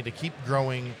definitely to keep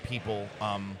growing people.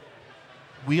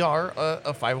 We are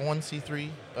a 501c3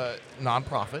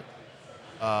 nonprofit.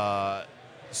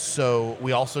 So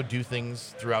we also do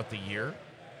things throughout the year,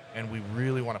 and we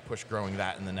really want to push growing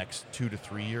that in the next 2 to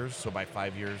 3 years. So by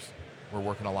 5 years, we're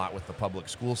working a lot with the public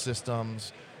school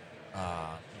systems,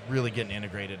 really getting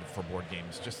integrated for board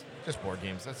games, just board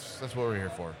games. That's what we're here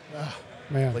for.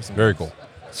 Man. Play some Very games. cool.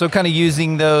 So kind of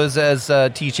using those as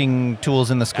teaching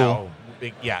tools in the school. Oh,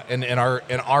 big, yeah. And in our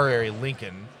area,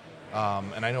 Lincoln,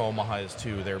 and I know Omaha is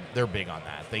too. They're big on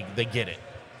that. They get it.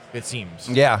 It seems.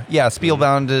 Yeah.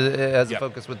 Spielbound has a Yep.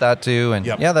 focus with that too, and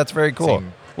Yep. yeah, that's very cool.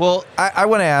 Same. Well, I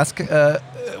want to ask,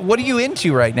 what are you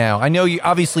into right now? I know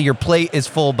obviously your plate is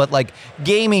full, but like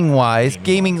gaming wise,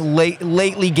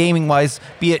 lately gaming wise,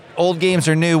 be it old games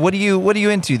or new, what are you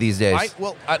into these days?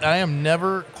 I am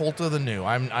never cult of the new.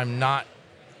 I'm not.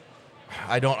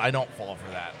 I don't fall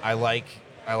for that. I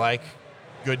like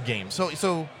good games.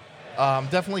 So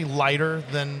definitely lighter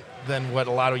than what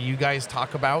a lot of you guys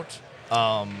talk about.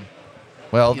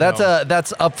 Well, you that's know.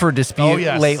 that's up for dispute Oh,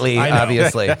 yes. lately, I know.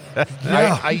 obviously.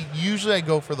 I usually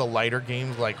go for the lighter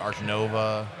games like Arch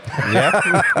Nova. Yeah.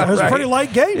 It was a pretty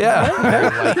light game. Yeah.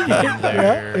 Light game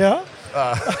there. Yeah.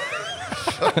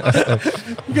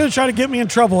 You're going to try to get me in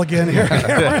trouble again here.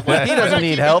 He doesn't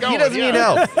need help. He doesn't need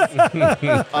help.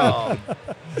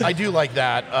 I do like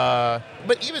that.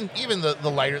 But even the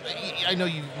lighter, I know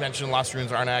you mentioned Lost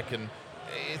Ruins Arnak and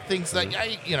things that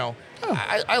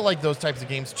I like those types of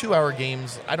games. 2-hour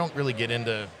games. I don't really get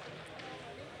into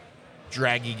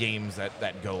draggy games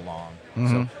that go long.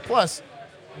 So plus,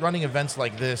 running events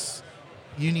like this,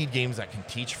 you need games that can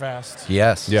teach fast.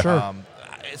 Yes. Yeah. Sure.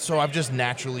 So I've just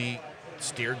naturally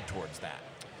steered towards that,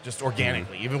 just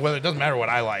organically, even whether it doesn't matter what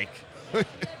I like.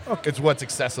 It's what's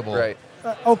accessible. Right.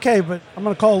 Okay, but I'm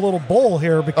going to call a little bull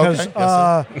here because Okay,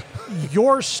 yes,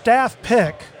 your staff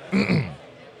pick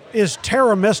is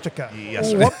Terra Mystica. Yes,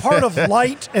 sir. What part of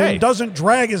light and doesn't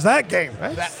drag is that game?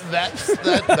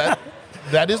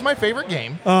 That is my favorite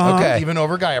game. Okay. Even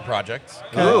over Gaia Project.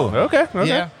 Oh, okay.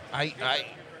 Yeah,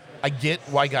 I get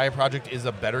why Gaia Project is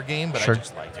a better game, but Sure. I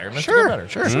just like Terra Mystica Sure, better.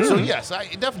 sure. So yes, I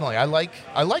definitely I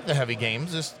like the heavy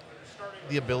games, just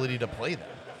the ability to play them,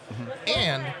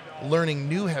 and learning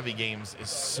new heavy games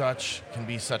can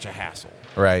be such a hassle.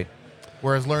 Right.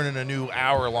 Whereas learning a new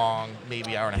hour-long,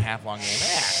 maybe hour-and-a-half long game,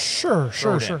 Sure.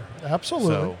 it in.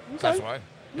 Absolutely. so that's why.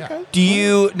 Yeah. Okay. Do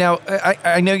you now?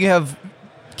 I know you have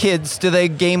kids. Do they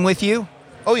game with you?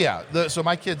 Oh yeah. So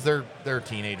my kids, they're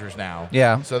teenagers now.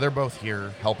 Yeah. So they're both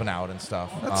here helping out and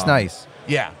stuff. That's nice.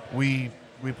 Yeah. We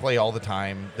play all the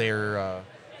time. They're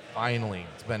finally.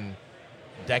 It's been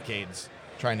decades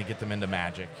trying to get them into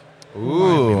Magic. Ooh.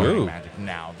 Finally learning Ooh. Magic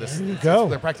now. There you go.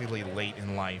 They're practically late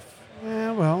in life.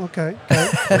 Yeah, well, okay.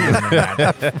 learning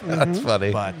Magic. That's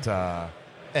funny. But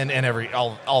and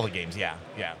all the games. Yeah.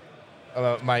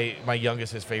 My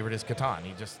youngest, his favorite is Catan.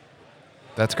 He just.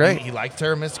 That's great. He likes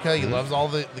Terra Mystica. He loves all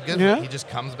the good. Yeah. He just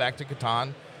comes back to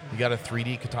Catan. He got a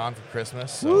 3D Catan for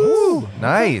Christmas. So Ooh,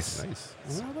 nice. Nice.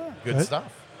 good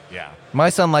stuff. Yeah. My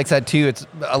son likes that too. It's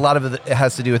a lot of it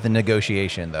has to do with the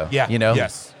negotiation, though. Yeah. You know.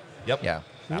 Yes. Yep. Yeah.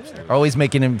 Absolutely. Always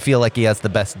making him feel like he has the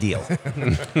best deal.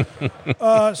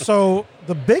 So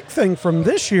the big thing from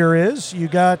this year is you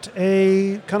got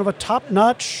a kind of a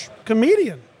top-notch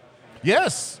comedian.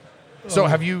 Yes. So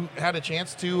have you had a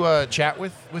chance to chat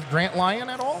with Grant Lyon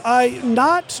at all? I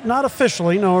not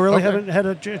officially. No, I really Okay. haven't had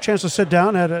a chance to sit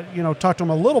down. Had to talk to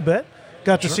him a little bit.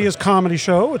 Got to see his comedy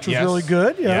show, which was Yes. really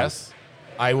good. Yeah. Yes.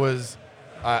 I was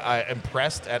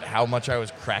impressed at how much I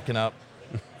was cracking up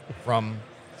from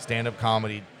stand-up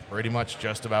comedy, pretty much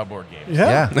just about board games.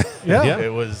 Yeah. Yeah. Yeah. Yeah.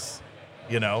 It was,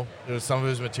 it was some of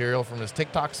his material from his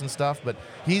TikToks and stuff. But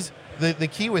he's the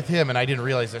key with him, and I didn't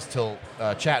realize this till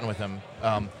chatting with him,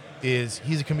 is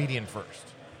he's a comedian first.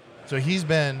 So he's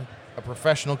been a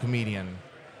professional comedian,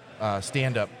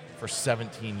 stand-up for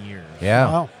 17 years. Yeah.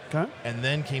 Wow. Okay. And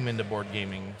then came into board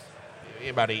gaming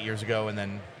about 8 years ago, and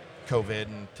then COVID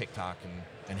and TikTok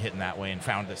and hitting that way, and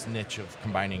found this niche of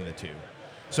combining the two.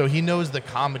 So he knows the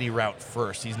comedy route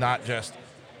first. He's not just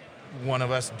one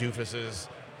of us doofuses.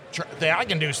 I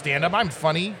can do stand-up. I'm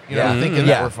funny. Thinking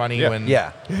that we're funny when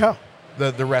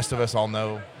the rest of us all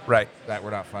know that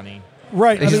we're not funny.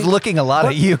 Right. He's looking a lot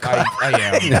at you. I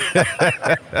am.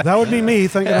 That would be me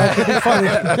thinking I could be funny.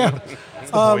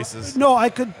 It's the voices. No, I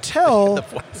could tell.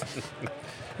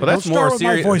 Well, that's Don't more start with my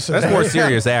serious. voices. That's more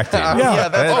serious acting.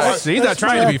 Yeah, He's not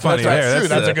trying to be funny That's there. true.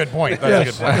 That's a good point. That's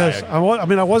a good point. Yes. I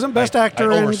mean, I wasn't best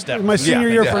actor I in overstepped. my senior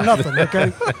year Yeah. for nothing,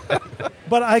 okay?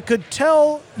 But I could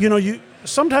tell,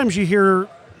 sometimes you hear,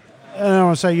 I don't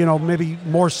want to say, maybe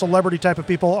more celebrity type of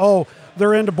people, oh,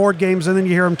 they're into board games, and then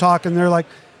you hear them talk, and they're like,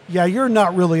 yeah, you're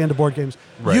not really into board games.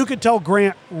 Right. You could tell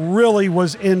Grant really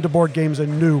was into board games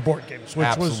and knew board games, which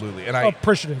Absolutely. was And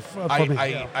appreciative for me.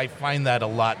 I find that a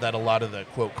lot of the,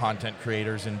 quote, content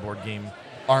creators in board game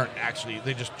aren't actually,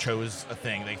 they just chose a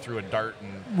thing. They threw a dart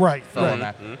and fell on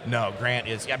that. No, Grant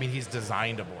is, he's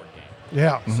designed a board game.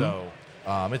 Yeah. So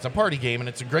it's a party game, and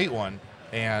it's a great one.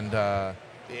 And,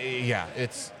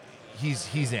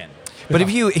 he's in. But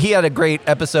he had a great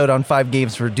episode on 5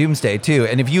 Games for Doomsday too,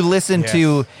 and if you listen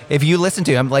to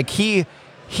him, like he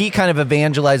kind of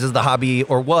evangelizes the hobby,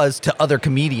 or was, to other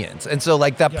comedians, and so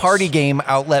like that party game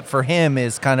outlet for him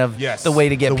is kind of the way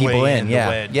to get people in.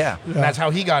 Yeah. And that's how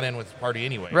he got in with party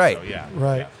anyway. Right. So, yeah.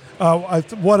 Right.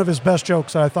 One of his best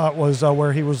jokes I thought was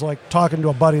where he was like talking to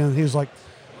a buddy, and he's like,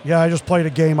 "Yeah, I just played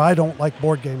a game. I don't like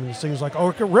board games." And he's like, "Oh,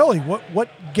 okay, really? What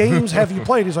games have you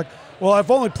played?" He's like, "Well,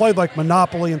 I've only played like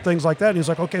Monopoly and things like that." And he's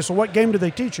like, "Okay, so what game did they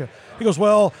teach you?" He goes,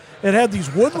 "Well, it had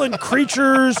these woodland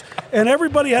creatures, and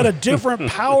everybody had a different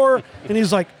power." And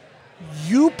he's like,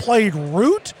 "You played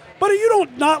Root? But you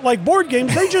don't not like board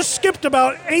games. They just skipped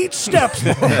about 8 steps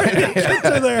before they get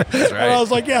to there." That's right. And I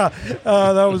was like, that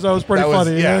was pretty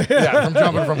funny. From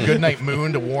jumping from Goodnight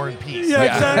Moon to War and Peace. Yeah,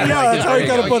 exactly. Yeah, that's how you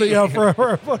got to put it. Yeah, for a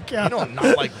book. Yeah. You don't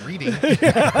not like reading.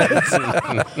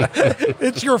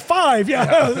 It's your 5. Yeah,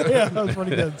 that was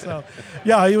pretty good. So,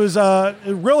 yeah, he was. It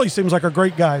really seems like a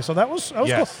great guy. So that was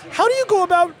Yes. cool. How do you go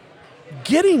about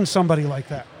getting somebody like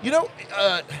that?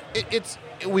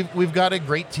 We've got a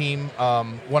great team.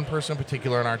 One person in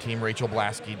particular on our team, Rachel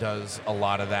Blasky, does a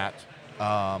lot of that.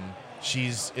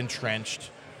 She's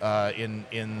entrenched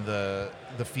in the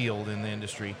field, in the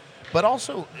industry. But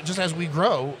also, just as we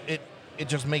grow, it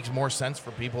just makes more sense for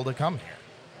people to come here.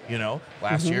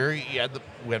 Last year we had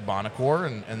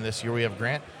Bonacor, and this year we have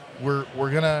Grant. We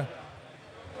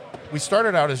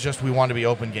started out as just we want to be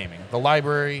open gaming. The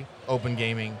library, open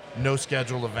gaming, no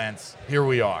scheduled events. Here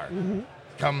we are.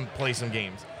 Come play some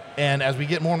games. And as we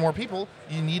get more and more people,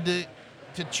 you need to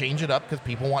change it up, because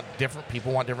people want different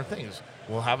things.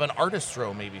 We'll have an artist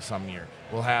row maybe some year.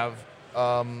 We'll have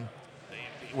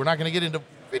we're not going to get into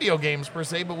video games per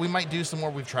se, but we might do some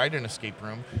more. We've tried an escape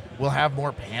room. We'll have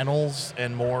more panels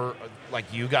and more like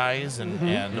you guys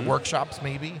and workshops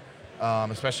maybe,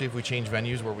 especially if we change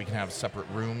venues where we can have separate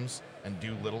rooms and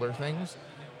do littler things.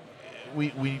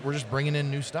 We're just bringing in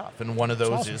new stuff, and one of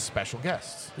those awesome. is special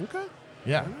guests. Okay.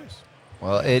 Yeah. Very nice.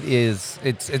 Well,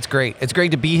 it's great. It's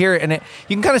great to be here, and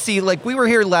you can kind of see, like, we were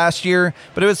here last year,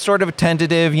 but it was sort of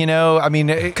tentative, I mean,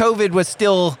 COVID was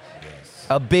still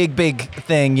a big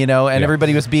thing, and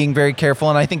everybody was being very careful,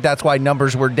 and I think that's why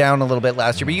numbers were down a little bit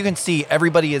last year. But you can see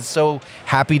everybody is so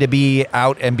happy to be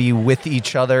out and be with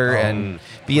each other and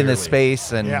be in this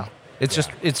space, and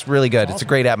it's really good. Awesome. It's a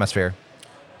great atmosphere.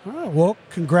 All right. Well,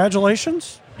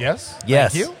 congratulations. Yes.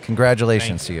 Yes. Thank you.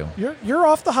 Congratulations to you. You're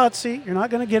off the hot seat. You're not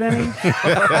going to get any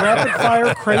rapid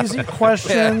fire crazy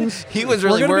questions. He was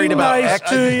really We're gonna worried be about nice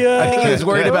to you. I think he was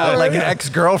worried about like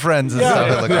ex-girlfriends and stuff.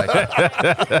 It looked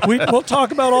like. We'll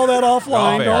talk about all that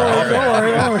offline. Don't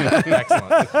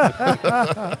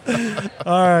worry.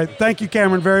 All right. Thank you,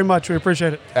 Cameron, very much. We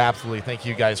appreciate it. Absolutely. Thank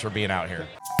you guys for being out here.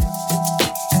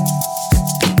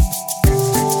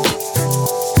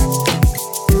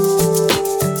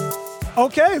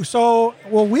 Okay, so,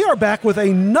 we are back with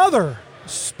another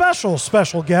special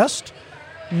guest,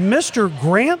 Mr.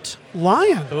 Grant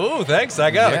Lyon. Oh, thanks.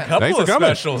 I got a Thanks couple for of coming.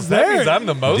 specials. That means I'm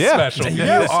the most special. You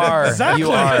are. Exactly.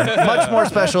 You are much more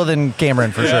special than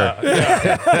Cameron for sure.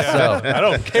 So I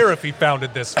don't care if he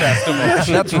founded this festival.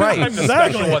 that's right. I'm the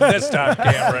special one this time,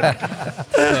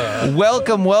 Cameron.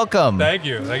 Welcome. Thank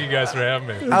you guys for having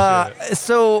me. Appreciate it.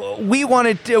 So we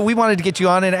wanted to get you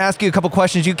on and ask you a couple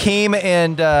questions. You came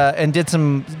and did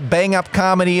some bang up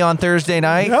comedy on Thursday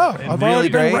night. Yeah, I've already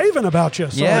been raving about you.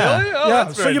 So. Yeah. Really? Oh, Yeah,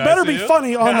 that's so very you nice better of be you.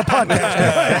 funny on the podcast.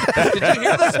 podcast. Did you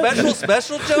hear the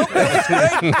special joke?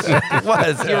 That was great. It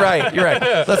was. You're right.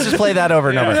 Let's just play that over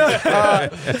and over.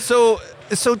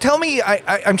 So tell me,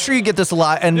 I'm sure you get this a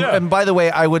lot. And by the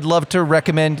way, I would love to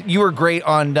recommend. You were great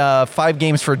on 5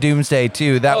 Games for Doomsday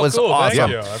too. That was cool. awesome.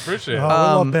 Thank you. I appreciate it.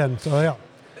 I love Ben. So yeah.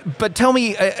 But tell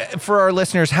me, for our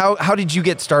listeners, how did you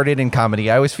get started in comedy?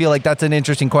 I always feel like that's an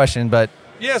interesting question, but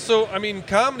Yeah, so I mean,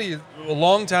 comedy a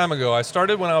long time ago. I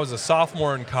started when I was a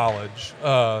sophomore in college.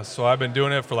 So I've been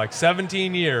doing it for like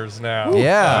 17 years now.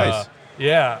 Yeah. Nice.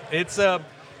 Yeah,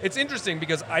 it's interesting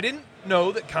because I didn't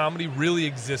know that comedy really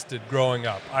existed growing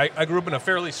up. I grew up in a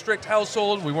fairly strict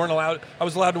household. I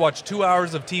was allowed to watch 2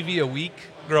 hours of TV a week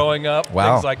growing up,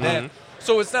 Wow. things like that.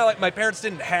 So it's not like my parents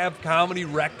didn't have comedy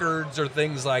records or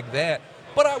things like that.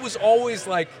 But I was always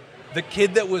like the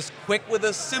kid that was quick with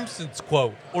a Simpsons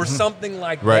quote or something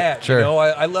like Right, that. sure. You know,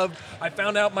 I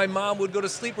found out my mom would go to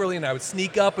sleep early and I would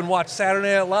sneak up and watch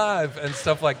Saturday Night Live and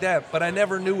stuff like that. But I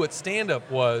never knew what stand-up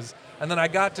was. And then I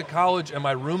got to college and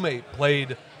my roommate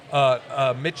played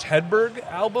a Mitch Hedberg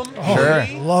album. Sure.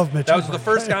 for me. Love Mitch That was Hedberg. the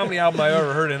first comedy album I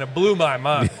ever heard, and it blew my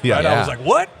mind. Yeah. Right? Yeah. I was like,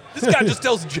 what? This guy just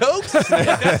tells jokes?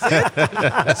 That's it?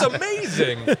 That's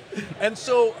amazing. And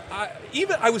so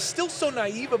I was still so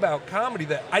naive about comedy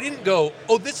that I didn't go,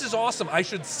 oh, this is awesome. I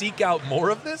should seek out more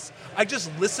of this. I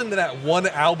just listened to that one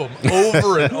album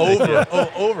over and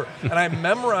over. And I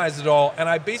memorized it all. And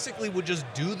I basically would just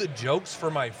do the jokes for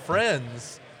my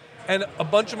friends. And a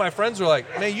bunch of my friends were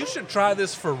like, man, you should try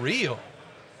this for real.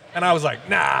 And I was like,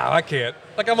 nah, I can't.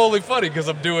 Like, I'm only funny because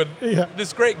I'm doing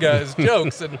this great guy's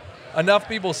jokes. And enough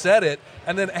people said it.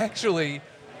 And then actually,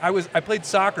 I played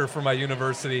soccer for my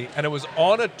university, and it was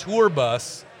on a tour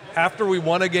bus after we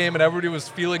won a game and everybody was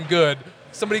feeling good.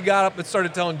 Somebody got up and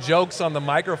started telling jokes on the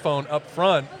microphone up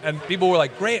front, and people were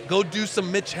like, Grant, go do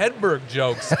some Mitch Hedberg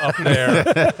jokes up there.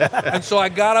 And so I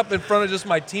got up in front of just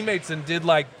my teammates and did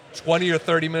like 20 or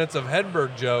 30 minutes of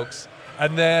Hedberg jokes.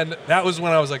 And then that was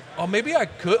when I was like, oh, maybe I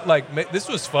could, like, this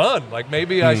was fun. Like,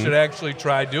 maybe I should actually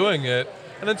try doing it.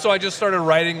 And then so I just started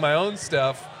writing my own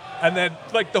stuff. And then,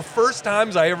 like, the first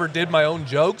times I ever did my own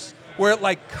jokes were at,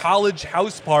 like, college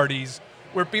house parties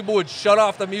where people would shut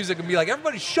off the music and be like,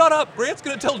 everybody shut up, Grant's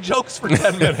going to tell jokes for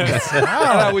 10 minutes. And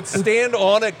I would stand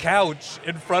on a couch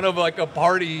in front of, like, a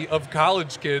party of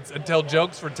college kids and tell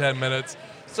jokes for 10 minutes.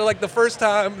 So, like, the first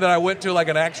time that I went to, like,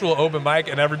 an actual open mic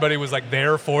and everybody was, like,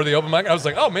 there for the open mic, I was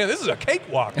like, oh, man, this is a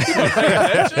cakewalk. People are paying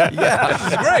attention. This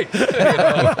is great. You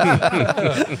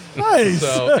know? Nice.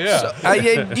 So,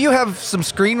 yeah. do you have some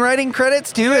screenwriting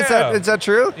credits too? Yeah. Is that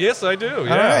true? Yes, I do.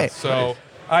 Yeah. right. So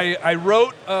I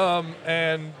wrote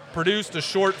and produced a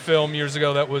short film years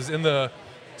ago that was in the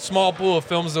small pool of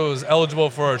films that was eligible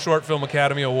for a Short Film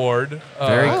Academy Award.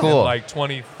 Very cool. In like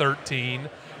 2013.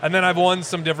 And then I've won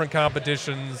some different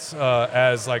competitions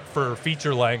as like for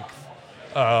feature length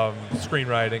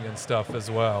screenwriting and stuff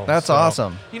as well. That's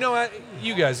awesome. You know,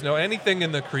 you guys know anything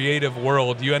in the creative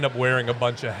world, you end up wearing a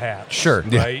bunch of hats. Sure.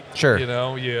 Right? Sure. You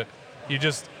know, you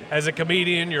just, as a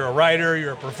comedian, you're a writer,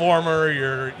 you're a performer,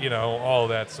 you're, you know, all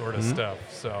that sort of stuff.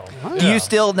 So, Do you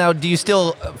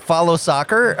still follow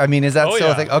soccer? I mean, is that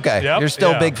still a thing? Okay. Yep, You're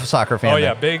still a yeah. big soccer fan. Oh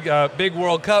yeah, then. big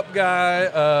World Cup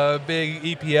guy, big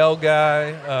EPL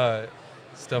guy,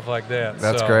 stuff like that.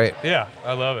 That's So, great. Yeah,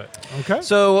 I love it. Okay.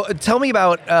 So tell me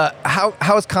about how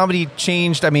has comedy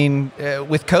changed? I mean,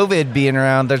 with COVID being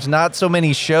around, there's not so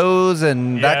many shows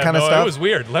and that kind of stuff. It was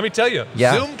weird. Let me tell you,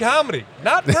 Yeah. Zoom comedy,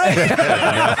 not great.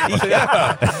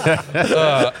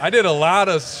 I did a lot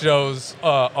of shows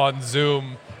on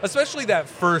Zoom, especially that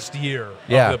first year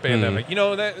Yeah. of the pandemic. You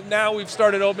know, now we've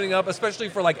started opening up, especially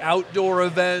for like outdoor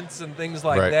events and things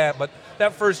like Right. that. But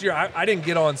that first year, I didn't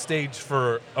get on stage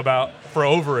for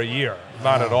over a year,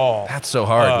 not at all. That's so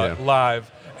hard.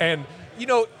 Live. And, you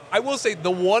know, I will say the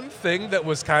one thing that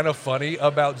was kind of funny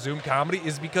about Zoom comedy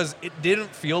is because it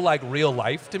didn't feel like real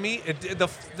life to me.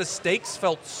 The stakes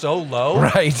felt so low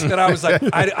Right. that I was like,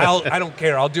 I don't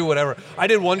care. I'll do whatever. I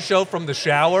did one show from the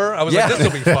shower. I was Yeah. like, this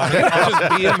will be funny. I'll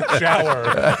just be in the shower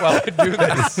while I do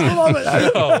this. Love it.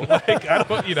 So, like, I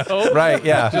don't, you know. Right,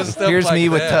 yeah. Just stuff Here's like me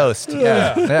with that. toast.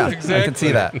 Yeah, I exactly. can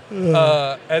see that.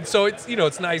 And so it's, you know,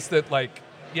 it's nice that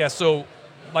so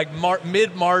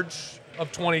mid-March of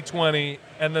 2020,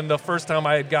 and then the first time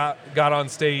I had got on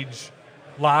stage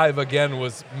live again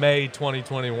was May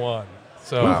 2021.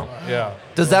 So, Wow. yeah.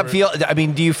 Does that feel, I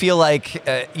mean, do you feel like,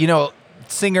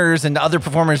 singers and other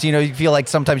performers, you feel like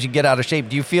sometimes you get out of shape.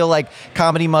 Do you feel like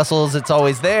comedy muscles, it's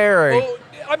always there? Or? Well,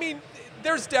 I mean,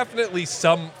 there's definitely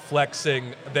some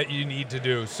flexing that you need to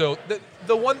do. So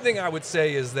the one thing I would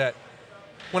say is that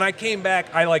when I came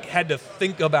back, I like had to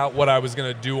think about what I was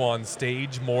going to do on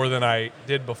stage more than I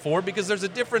did before, because there's a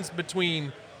difference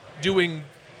between doing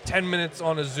 10 minutes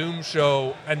on a Zoom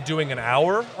show and doing an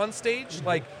hour on stage.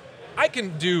 Like, I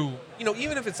can do,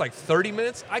 even if it's like 30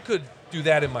 minutes, I could do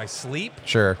that in my sleep.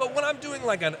 Sure. But when I'm doing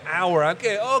like an hour,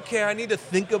 okay, I need to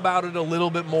think about it a little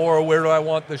bit more. Where do I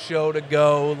want the show to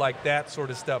go? Like that sort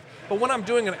of stuff. But when I'm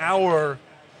doing an hour,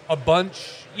 a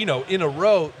bunch, in a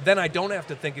row, then I don't have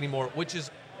to think anymore, which is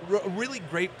a really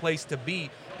great place to be,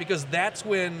 because that's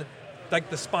when like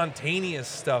the spontaneous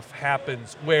stuff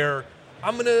happens, where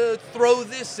I'm going to throw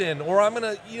this in, or I'm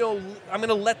going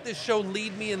to let this show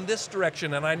lead me in this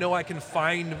direction, and I know I can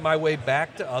find my way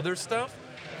back to other stuff.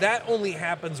 That only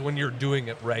happens when you're doing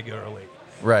it regularly.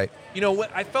 Right.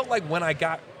 I felt like when I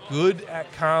got good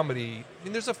at comedy,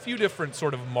 there's a few different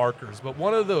sort of markers, but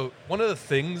one of the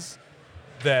things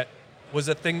that was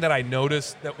a thing that I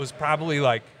noticed that was probably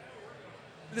like,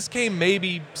 this came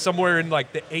maybe somewhere in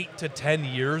like the 8 to 10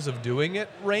 years of doing it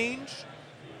range,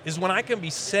 is when I can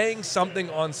be saying something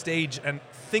on stage and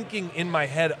thinking in my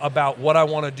head about what I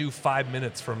want to do 5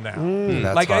 minutes from now.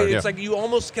 That's Like hard. it's like you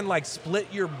almost can like split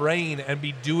your brain and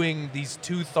be doing these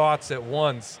two thoughts at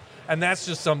once, and that's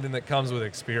just something that comes with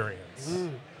experience.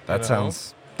 That know?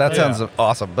 sounds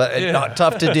awesome, but Yeah. not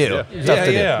tough to do. Tough to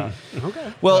do. Yeah.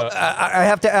 Okay. Well, I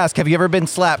have to ask, have you ever been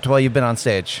slapped while you've been on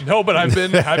stage? No, but I've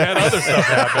had other stuff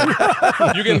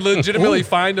happen. You can legitimately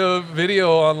find a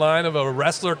video online of a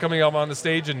wrestler coming up on the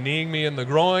stage and kneeing me in the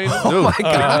groin. Oh my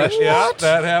gosh. Yeah,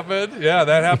 that happened. Yeah,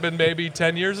 that happened maybe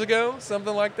 10 years ago,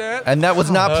 something like that. And that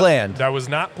was not planned. That was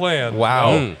not planned.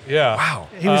 Wow. No. Yeah. Wow.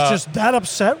 He was just that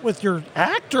upset with your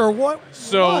act, or what?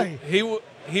 So Why?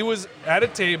 he was at a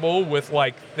table with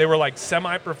they were like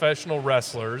semi-professional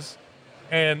wrestlers,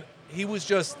 and he was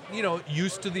just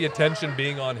used to the attention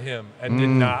being on him and did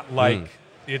not like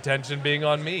the attention being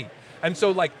on me. And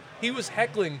so he was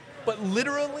heckling, but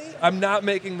literally, I'm not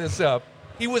making this up,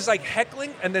 he was like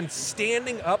heckling and then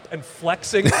standing up and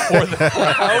flexing for the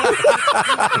crowd.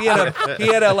 He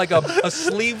had a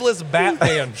sleeveless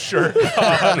Batman shirt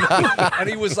on, and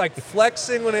he was like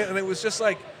flexing and it was just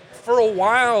like, for a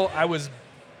while I was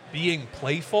being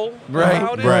playful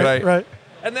about it. Right.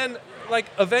 And then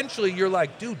eventually you're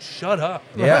like, dude, shut up.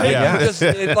 Yeah, yeah. Because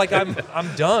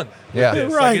I'm done. Yeah. With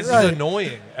this. Right, This right. is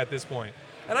annoying at this point.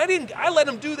 And I let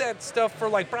him do that stuff for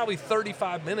probably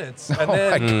 35 minutes. And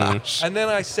then gosh. and then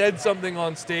I said something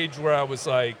on stage where I was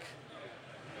like,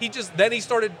 he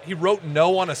wrote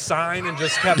no on a sign and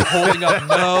just kept holding up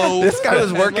no. This guy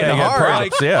was working And,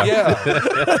 hard.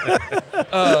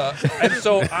 And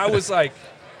so I was like,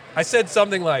 I said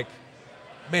something like,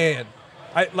 man,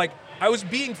 I was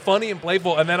being funny and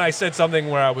playful, and then I said something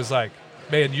where I was like,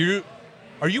 man,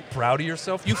 are you proud of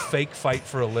yourself? You fake fight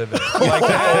for a living.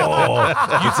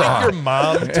 You think your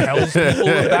mom tells people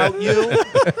about you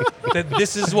that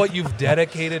this is what you've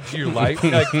dedicated to your life?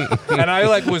 And I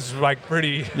was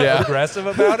pretty aggressive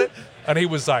about it. And he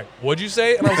was like, what'd you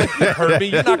say? And I was like, you heard me.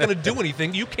 You're not going to do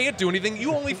anything. You can't do anything.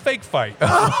 You only fake fight.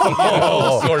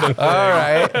 Sort of thing. All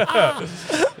right.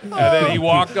 And then he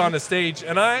walked on the stage,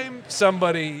 and I'm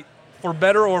somebody, for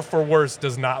better or for worse,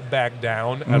 does not back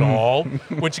down at all,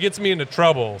 which gets me into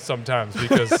trouble sometimes,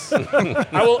 because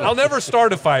I'll never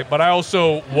start a fight, but I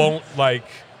also won't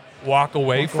walk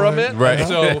away from it. Right. And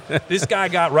so this guy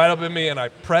got right up in me, and I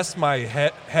pressed my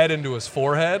head into his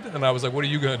forehead, and I was like, what are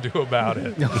you going to do about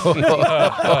it?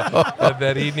 And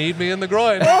then he kneed me in the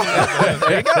groin.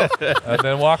 There you go. And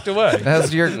then walked away. That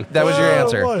was your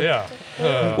answer. boy. Yeah.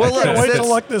 Well, look, Can't wait to since-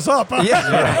 look this up.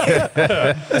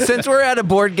 Since we're at a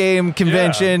board game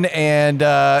convention and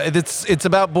it's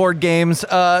about board games,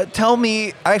 tell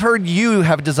me, I've heard you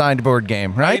have designed a board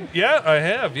game, right? I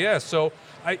have. Yeah. So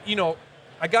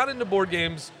I got into board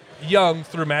games young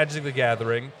through Magic the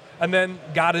Gathering, and then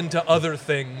got into other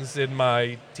things in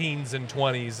my teens and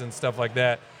 20s and stuff like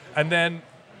that. And then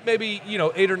maybe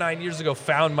 8 or 9 years ago,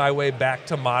 found my way back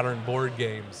to modern board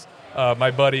games.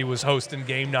 My buddy was hosting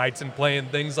game nights and playing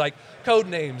things like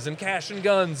Codenames and Cash and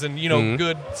Guns and,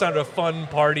 good sort of fun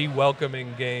party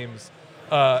welcoming games.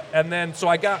 And then so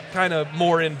I got kind of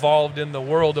more involved in the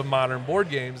world of modern board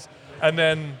games. And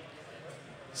then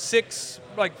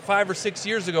 5 or 6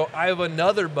 years ago, I have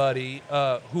another buddy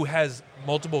who has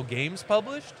multiple games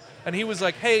published. And he was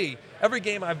like, hey, every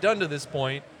game I've done to this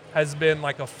point has been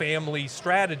like a family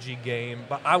strategy game,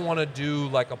 but I want to do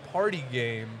like a party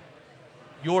game.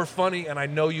 You're funny, and I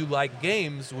know you like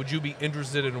games. Would you be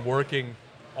interested in working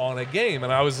on a game?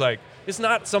 And I was like, it's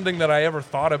not something that I ever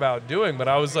thought about doing, but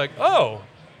I was like, oh,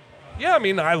 Yeah, I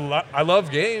mean, I love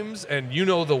games, and you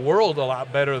know the world a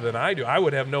lot better than I do. I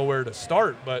would have nowhere to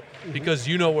start, but because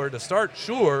you know where to start,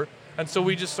 sure. And so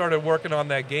we just started working on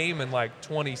that game in like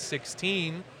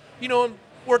 2016, and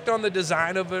worked on the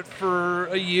design of it for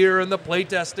a year and the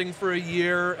playtesting for a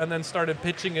year, and then started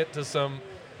pitching it to some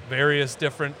various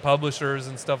different publishers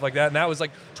and stuff like that. And that was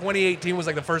like 2018 was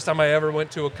like the first time I ever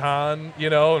went to a con,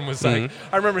 and was like,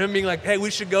 I remember him being like, hey,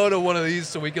 we should go to one of these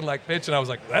so we can like pitch. And I was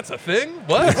like, that's a thing?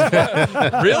 What?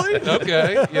 Really?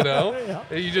 Okay.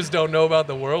 You just don't know about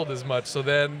the world as much. So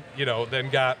then,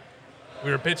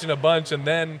 we were pitching a bunch, and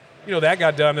then, that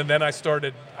got done. And then I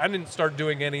didn't start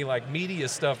doing any like media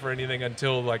stuff or anything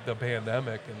until like the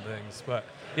pandemic and things. But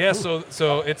yeah,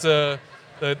 so it's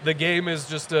the game is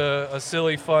just a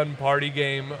silly, fun party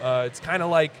game. It's kind of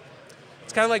like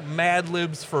Mad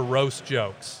Libs for roast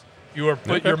jokes.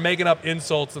 You're making up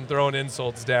insults and throwing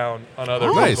insults down on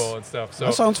other people and stuff. So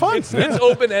that sounds fun. It's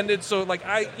open ended. So like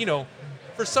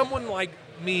for someone like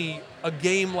me, a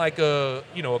game like a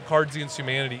Cards Against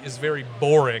Humanity is very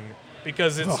boring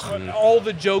because it's all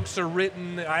the jokes are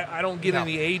written. I don't get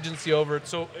any agency over it.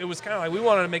 So it was kind of like we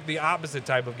wanted to make the opposite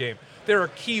type of game. There are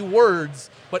key words,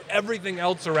 but everything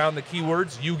else around the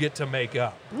keywords you get to make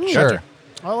up. Sure.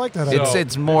 I like that.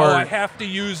 It's more. I have to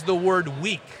use the word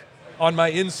weak on my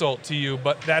insult to you,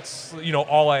 but that's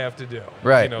all I have to do.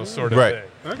 Right. Sort of Right.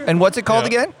 thing. And what's it called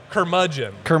again?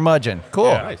 Curmudgeon. Curmudgeon. Cool.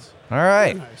 Yeah. Nice. All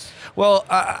right. Nice. Well,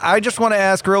 I just want to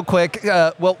ask real quick.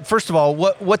 Well, first of all,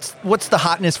 what's the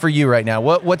hotness for you right now?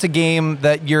 What's a game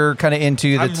that you're kind of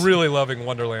into? I'm really loving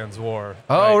Wonderland's War.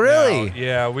 Oh, right really? now.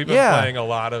 Yeah, we've been playing a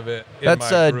lot of it in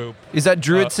my group. Is that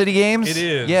Druid City Games? It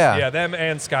is. Yeah. Yeah, them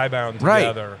and Skybound Right.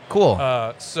 together. Cool.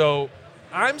 So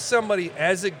I'm somebody,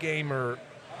 as a gamer,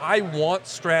 I want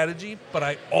strategy, but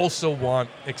I also want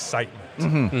excitement.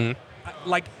 Mm-hmm.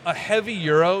 Like a heavy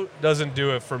Euro doesn't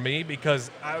do it for me because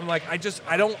I'm like,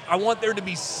 I want there to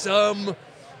be some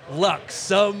luck,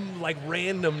 some like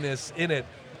randomness in it.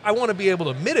 I want to be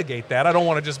able to mitigate that. I don't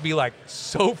want to just be like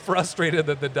so frustrated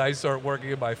that the dice aren't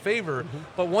working in my favor.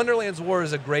 But Wonderland's War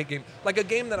is a great game. Like a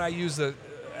game that I use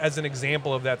as an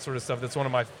example of that sort of stuff, that's one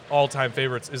of my all-time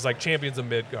favorites, is like Champions of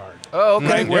Midgard. Oh, okay.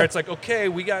 Right? Where it's like, okay,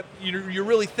 you're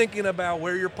really thinking about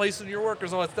where you're placing your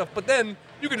workers, all that stuff, but then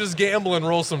you can just gamble and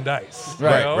roll some dice.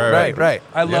 Right.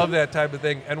 I love that type of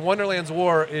thing. And Wonderland's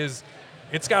War it's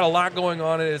got a lot going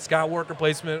on in it. It's got worker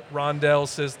placement, rondel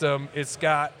system. It's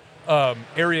got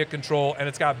area control, and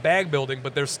it's got bag building,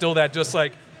 but there's still that just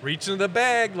like, reach into the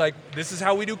bag, like this is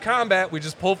how we do combat. We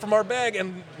just pull from our bag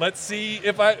and let's see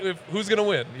if who's gonna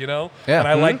win, Yeah. And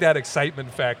I like that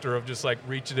excitement factor of just like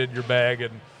reaching in your bag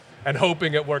and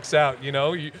hoping it works out.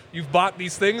 You've bought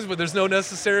these things, but it's not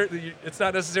necessary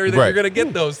that you're gonna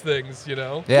get those things.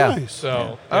 Yeah. Nice.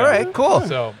 So All right. Cool.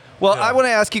 So Well, I want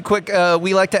to ask you quick.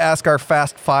 We like to ask our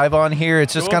Fast Five on here.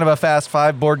 It's just Cool. kind of a Fast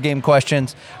Five board game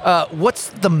questions. What's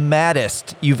the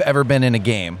maddest you've ever been in a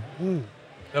game?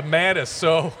 The maddest.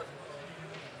 So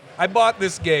I bought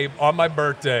this game on my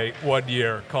birthday one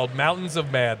year called Mountains of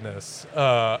Madness.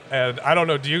 And I don't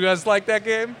know, do you guys like that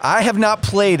game? I have not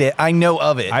played it. I know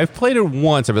of it. I've played it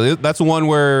once. I believe that's the one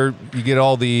where you get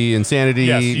all the insanity.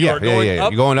 Yes, you are going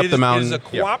up. You're going up the mountain. It is a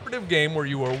cooperative game where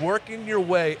you are working your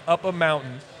way up a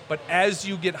mountain, but as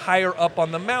you get higher up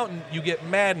on the mountain, you get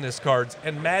madness cards,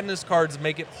 and madness cards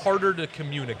make it harder to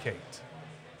communicate.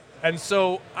 And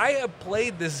so I have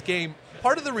played this game.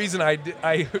 Part of the reason I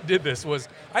did this was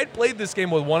I'd played this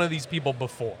game with one of these people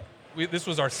before. This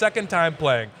was our second time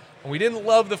playing, and we didn't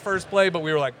love the first play, but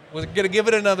we were like, we're going to give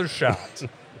it another shot.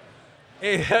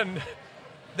 And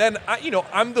then,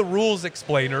 I'm the rules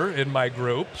explainer in my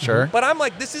group. Sure. But I'm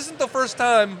like, this isn't the first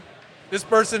time this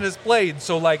person has played,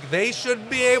 so like they should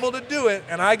be able to do it.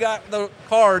 And I got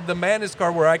the madness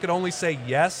card, where I could only say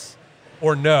yes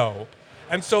or no.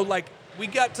 And so like we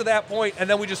got to that point, and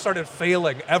then we just started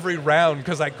failing every round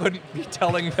because I couldn't be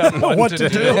telling them what to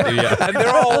do. Yeah. And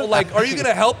they're all like, are you going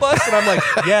to help us? And I'm like,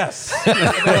 yes. And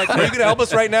they're like, are you going to help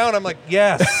us right now? And I'm like,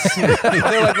 yes. And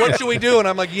they're like, what should we do? And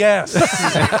I'm like, yes.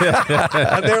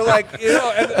 And they're like,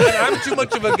 and I'm too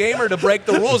much of a gamer to break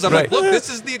the rules. I'm like, look, this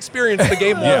is the experience the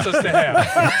game wants us to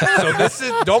have.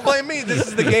 So don't blame me. This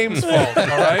is the game's fault, all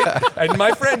right? And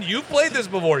my friend, you've played this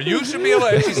before. You should be able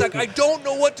to. And she's like, I don't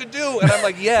know what to do. And I'm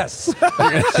like, yes.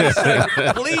 And she's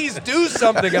like, please do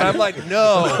something. And I'm like,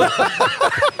 no.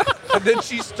 And then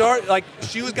she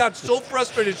got so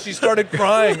frustrated, she started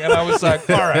crying. And I was like,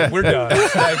 all right, we're done.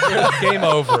 Game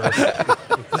over.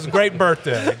 It's a great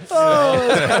birthday.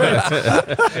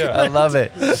 I love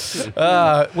it.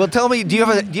 Well, tell me, do you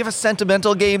have a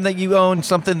sentimental game that you own?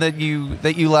 Something that you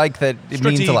like that it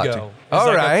means a lot to? All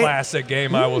like right. a classic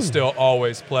game I will still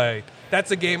always play.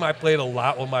 That's a game I played a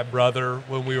lot with my brother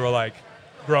when we were like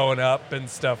growing up and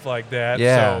stuff like that.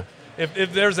 Yeah. So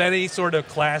if there's any sort of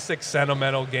classic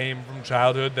sentimental game from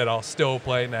childhood that I'll still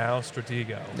play now,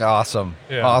 Stratego. Awesome.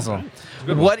 Yeah. Awesome.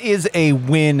 What is a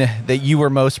win that you were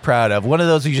most proud of? One of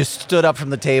those you just stood up from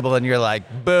the table and you're like,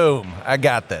 boom, I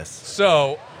got this.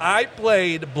 So I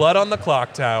played Blood on the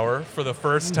Clock Tower for the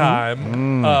first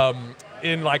time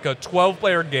in like a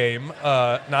 12-player game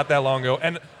not that long ago.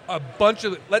 And a bunch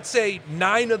of, let's say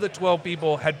 9 of the 12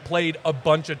 people had played a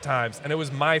bunch of times. And it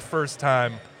was my first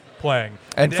time playing.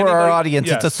 And for our audience,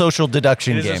 yes. it's a social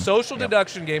deduction It game. is a social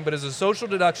deduction game, but it's a social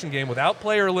deduction game without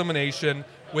player elimination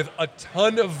with a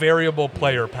ton of variable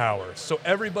player powers. So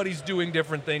everybody's doing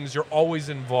different things. You're always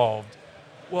involved.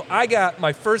 Well, I got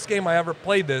my first game I ever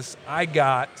played this, I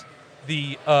got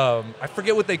the, I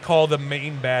forget what they call the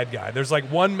main bad guy. There's like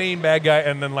one main bad guy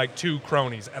and then like 2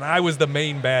 cronies. And I was the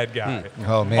main bad guy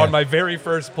Oh, man. on my very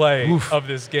first play of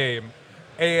this game.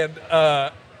 And,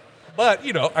 but,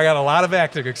 you know, I got a lot of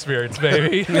acting experience,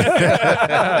 baby.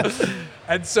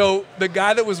 And so the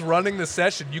guy that was running the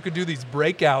session, you could do these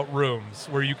breakout rooms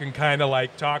where you can kind of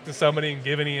like talk to somebody and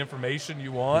give any information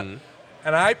you want.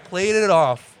 And I played it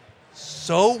off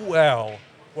so well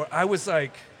where I was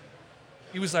like,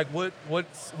 he was like, what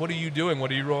are you doing? What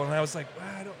are you rolling? And I was like,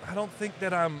 I don't think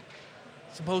that I'm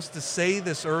supposed to say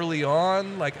this early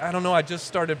on. Like, I don't know. I just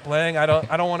started playing. I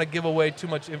don't want to give away too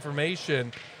much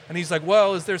information. And he's like,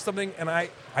 well, is there something? And I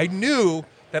knew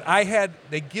that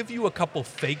they give you a couple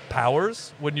fake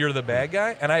powers when you're the bad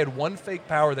guy. And I had one fake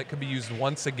power that could be used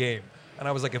once a game. And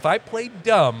I was like, if I play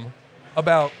dumb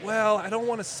about, well, I don't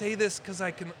want to say this because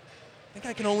I think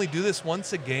I can only do this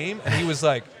once a game. And he was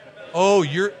like, oh,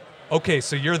 okay,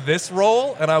 so you're this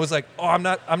role? And I was like, oh, I'm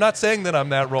not saying that I'm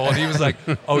that role. And he was like,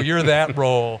 oh, you're that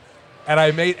role.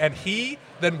 And he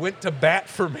then went to bat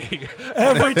for me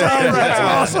Every time.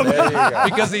 That's awesome.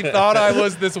 because he thought I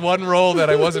was this one role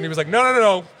that I wasn't. He was like,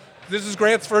 no. This is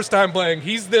Grant's first time playing.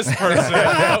 He's this person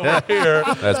over here.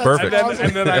 That's perfect.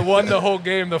 And then I won the whole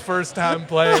game the first time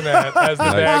playing that as the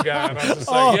bad guy. And I was just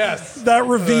like, yes. That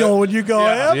reveal when you go,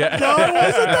 Yeah. no, it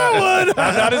wasn't that one.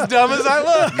 I'm not as dumb as I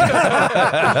look.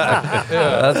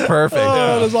 That's perfect.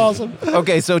 Oh, that is awesome.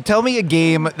 Okay, so tell me a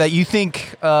game that you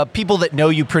think people that know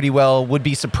you pretty well would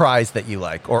be surprised that you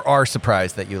like or are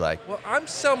surprised that you like. Well, I'm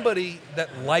somebody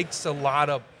that likes a lot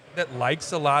of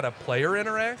player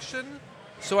interaction.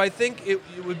 So I think it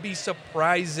would be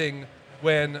surprising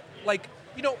when, like,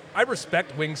 you know, I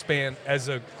respect Wingspan as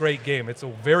a great game. It's a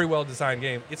very well-designed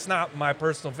game. It's not my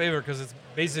personal favorite because it's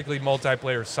basically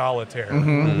multiplayer solitaire,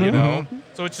 you know?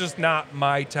 So it's just not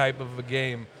my type of a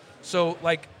game. So,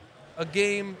 like, a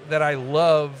game that I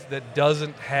love that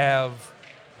doesn't have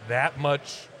that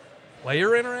much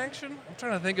player interaction, I'm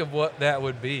trying to think of what that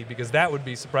would be because that would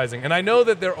be surprising. And I know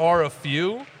that there are a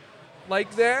few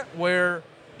like that where,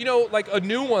 you know, like a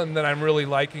new one that I'm really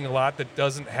liking a lot that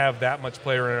doesn't have that much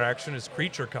player interaction is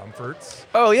Creature Comforts.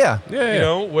 Oh, yeah. You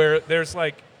know, where there's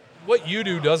like, what you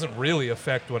do doesn't really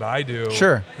affect what I do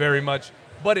very much,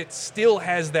 but it still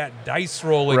has that dice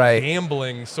rolling,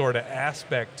 gambling sort of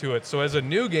aspect to it. So as a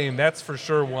new game, that's for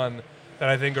sure one that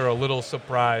I think are a little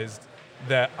surprised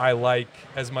that I like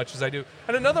as much as I do.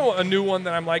 And another one, a new one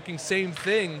that I'm liking, same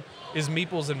thing, is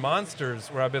Meeples and Monsters,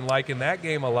 where I've been liking that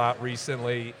game a lot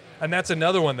recently. And that's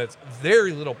another one that's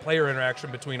very little player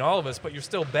interaction between all of us, but you're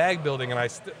still bag building,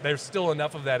 and there's still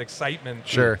enough of that excitement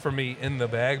for me in the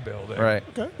bag building. Right.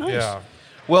 Okay, nice. Yeah.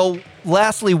 Well,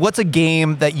 lastly, what's a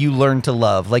game that you learned to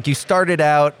love? Like you started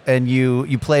out and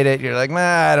you played it, you're like,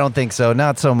 I don't think so,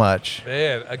 not so much.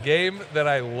 Man, a game that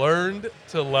I learned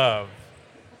to love.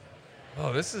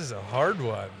 Oh, this is a hard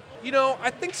one. You know,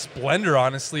 I think Splendor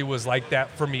honestly was like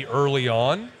that for me early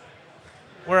on,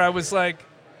 where I was like,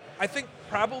 I think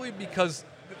probably because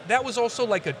that was also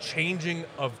like a changing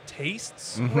of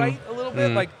tastes, right? A little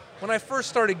bit. Like when I first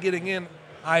started getting in,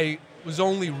 I was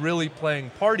only really playing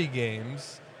party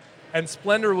games, and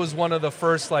Splendor was one of the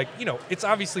first, like, you know, it's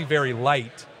obviously very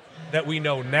light that we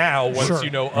know now once you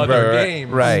know other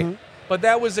games. Right. But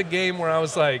that was a game where I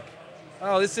was like,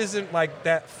 oh, this isn't like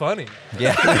that funny.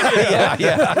 Yeah.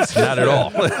 yeah. Not at all.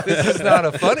 This is not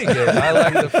a funny game. I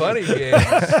like the funny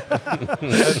games.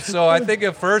 And so I think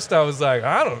at first I was like,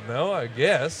 I don't know, I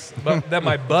guess. But then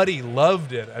my buddy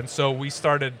loved it. And so we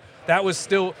started, that was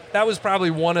probably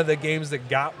one of the games that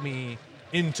got me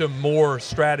into more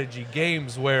strategy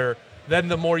games, where then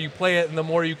the more you play it and the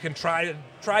more you can try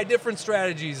different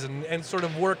strategies and sort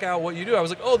of work out what you do. I was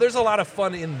like, oh, there's a lot of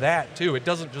fun in that too. It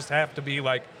doesn't just have to be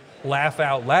like laugh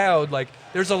out loud. Like,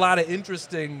 there's a lot of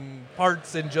interesting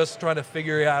parts in just trying to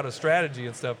figure out a strategy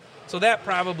and stuff. So that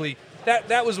probably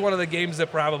that was one of the games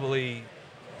that probably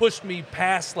pushed me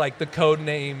past like the code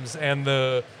names and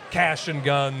the cash and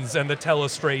guns and the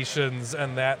telestrations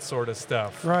and that sort of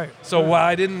stuff. Right. So while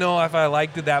I didn't know if I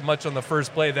liked it that much on the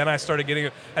first play, then I started getting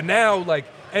it. And now, like,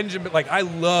 I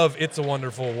love It's a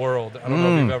Wonderful World. I don't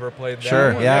know if you've ever played that.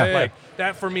 Sure, one. yeah. Like,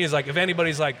 that for me is like, if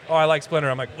anybody's like, oh, I like Splendor,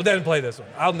 I'm like, well, then play this one.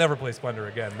 I'll never play Splendor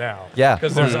again now. Yeah.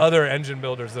 Because there's other engine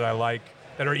builders that I like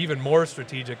that are even more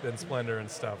strategic than Splendor and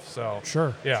stuff. So,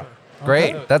 Sure. yeah.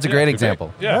 Great. That's a great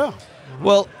example. Yeah.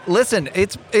 Well, listen,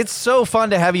 it's so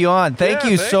fun to have you on. Thank Yeah,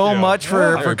 you thank so you. much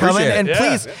for I coming. appreciate it. And Yeah.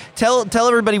 please tell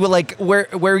everybody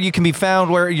where you can be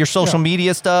found, where your social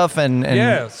media stuff and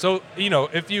Yeah, so,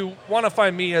 if you want to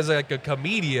find me as like a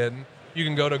comedian, you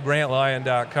can go to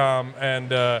GrantLyon.com.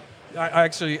 And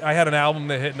I had an album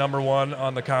that hit #1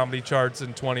 on the comedy charts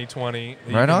in 2020.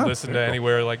 You Right can on. listen to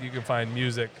anywhere, like you can find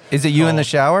music. Is it you in the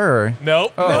shower or?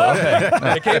 Nope. Oh, okay.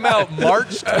 It came out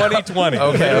March 2020.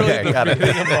 Okay, Literally okay, the got it.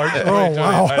 beginning of March 2020.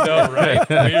 wow. I know, right?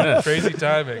 Weird, crazy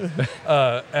timing.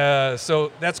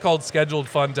 So that's called Scheduled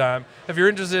Fun Time. If you're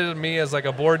interested in me as like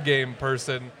a board game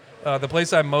person, the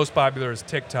place I'm most popular is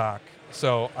TikTok.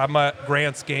 So I'm at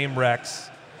Grant's Game Rex,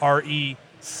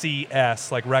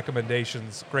 RECS, like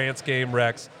recommendations. Grant's Game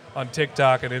Rex on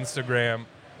TikTok and Instagram.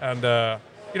 And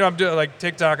I'm doing like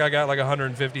TikTok. I got like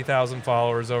 150,000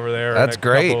 followers over there. That's and a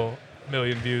great. couple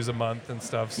million views a month and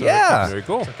stuff. So Yeah. Very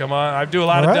cool. so come on, I do a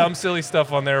lot All of right. dumb, silly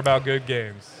stuff on there about good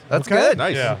games. That's Okay. good.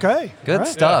 Nice. Yeah. Okay. Good All right.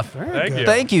 stuff. Very Thank good. you.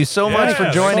 Thank you so much for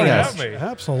Yeah, joining thanks us. for having me.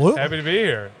 Absolutely. Happy to be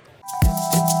here.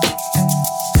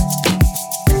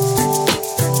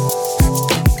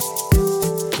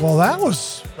 Well, that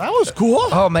was cool.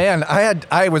 Oh man, I had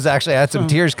some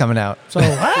tears coming out. So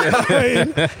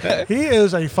he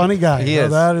is a funny guy. He So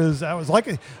is. that was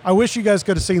like I wish you guys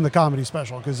could have seen the comedy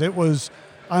special because it was,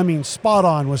 spot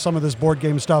on with some of this board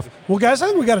game stuff. Well, guys, I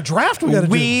think we got a draft we got to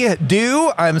do. We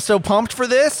do. I'm so pumped for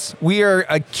this. We are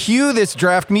cue this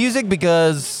draft music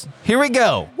because here we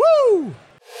go. Woo!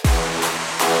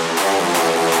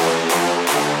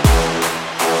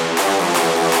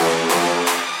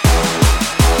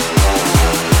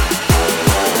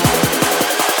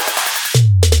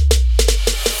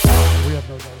 We have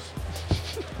no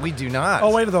dice. We do not.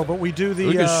 Oh wait, though, but we do the.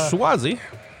 Look at Schwazi.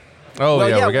 Oh, Well,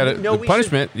 yeah, yeah, we got it. no, The we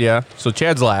punishment, yeah. So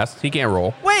Chad's last. He can't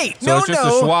roll. Wait, So it's just a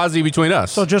no. Schwazi between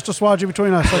us. so just a swodgy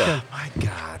between us. Okay. My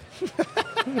God.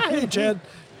 Hey, Chad.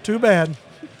 Too bad.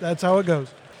 That's how it goes.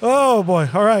 Oh boy.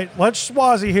 All right. Let's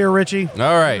Swazi here, Richie. All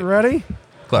right. You ready?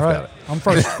 Clef All got right. it. I'm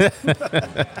first.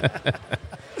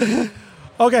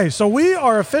 Okay, so we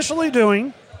are officially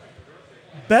doing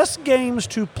best games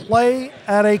to play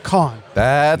at a con.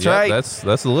 That's Yep, right.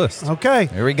 That's the list. Okay.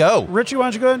 Here we go. Richie, why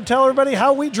don't you go ahead and tell everybody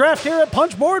how we draft here at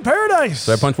Punchboard Paradise?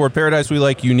 So at Punchboard Paradise, we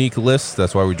like unique lists.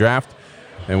 That's why we draft.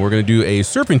 And we're going to do a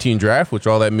serpentine draft, which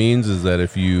all that means is that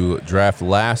if you draft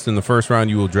last in the first round,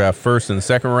 you will draft first in the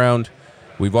second round.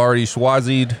 We've already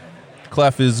schwazied.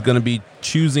 Clef is going to be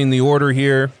choosing the order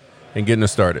here and getting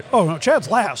us started. Oh, no, Chad's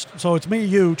last. So it's me,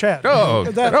 you, Chad. Oh,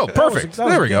 That perfect. was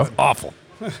There we go. given. Awful.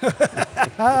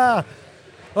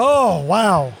 Oh,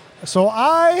 wow. So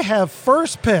I have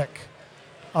first pick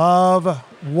of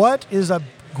what is a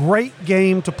great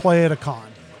game to play at a con.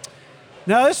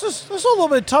 Now, this is a little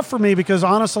bit tough for me because,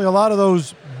 honestly, a lot of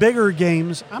those bigger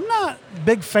games I'm not a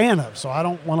big fan of, so I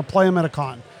don't want to play them at a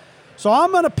con. So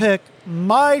I'm going to pick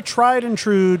my tried and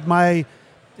true, my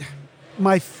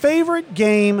favorite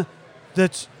game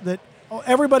that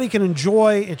everybody can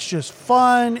enjoy. It's just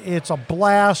fun. It's a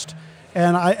blast.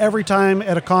 And every time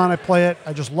at a con I play it,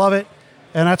 I just love it.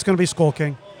 And that's going to be Skull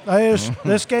King.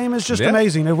 This game is just Yeah.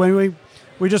 amazing. And when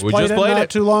we just played it not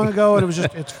too long ago, and it was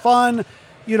just it's fun.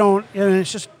 And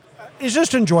it's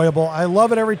just enjoyable. I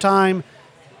love it every time.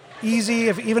 Easy.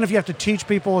 Even if you have to teach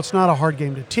people, it's not a hard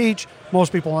game to teach.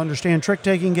 Most people understand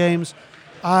trick-taking games.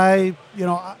 And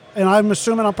I'm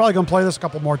assuming I'm probably going to play this a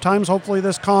couple more times. Hopefully,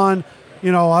 this con.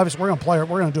 Obviously, we're going to play it.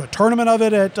 We're going to do a tournament of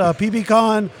it at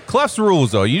PBCon. Clef's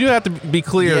rules, though. You do have to be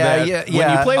clear that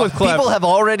when you play with Clef, People have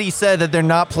already said that they're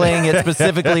not playing it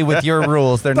specifically with your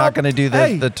rules. They're not going to do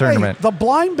the tournament. Hey, the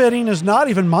blind bidding is not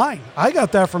even mine. I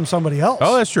got that from somebody else.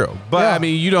 Oh, that's true. But Yeah. I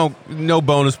mean, you don't no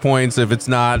bonus points if it's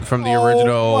not from the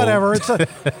original. Whatever. It's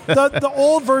the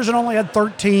old version only had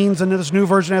 13s, and this new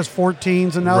version has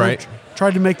 14s, and now Right. they've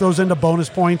tried to make those into bonus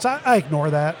points. I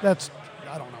ignore that. I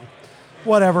don't know.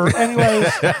 Whatever.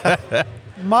 Anyways,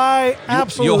 my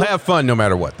absolute. You'll have fun no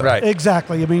matter what, though. Right.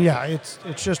 Exactly. I mean, yeah, it's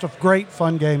just a great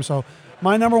fun game. So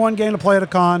my number one game to play at a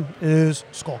con is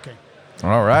Skull King.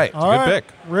 All right. All Good right.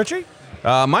 pick. Richie?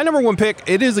 My number one pick,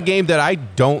 it is a game that I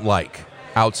don't like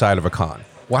outside of a con.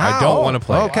 Wow. I don't want to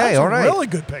play. Okay. That's all a right. really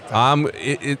good pick.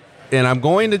 Then. And I'm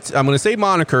going to say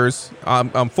monikers.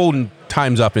 I'm folding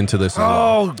times up into this as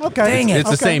well. Oh, Okay. dang it. It's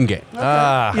the Okay. same game.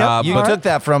 Yep. You All took right.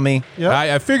 that from me. Yep.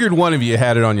 I figured one of you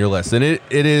had it on your list, and it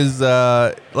is like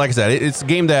I said, it's a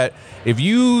game that if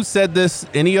you said this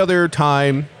any other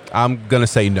time, I'm gonna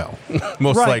say no,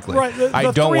 most right, likely. Right. The I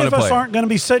don't three want of to us play. aren't going to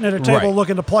be sitting at a table Right.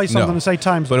 looking to play something No. and say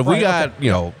times. But if we right, got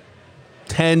okay.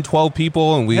 10, 12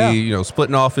 people, and we Yeah.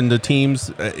 splitting off into teams,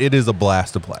 it is a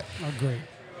blast to play. Agreed.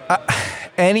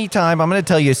 Anytime, I'm going to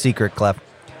tell you a secret, Clef.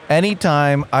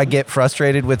 Anytime I get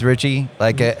frustrated with Richie,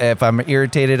 like if I'm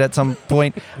irritated at some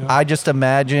point, I just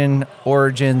imagine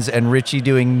Origins and Richie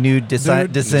doing nude descending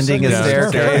a descending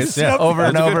staircase Yeah. over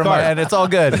and That's a good over, card. and it's all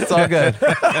good. It's all good.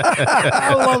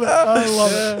 I love it. I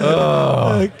love it.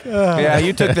 Oh. Yeah,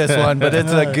 you took this one, but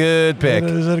it's a good pick. It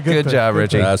is a good pick. job, Good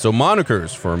Richie. So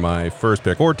monikers for my first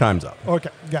pick, or time's up. Okay,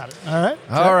 got it. All right.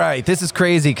 All right, this is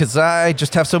crazy because I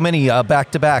just have so many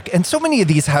back to back, and so many of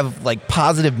these have like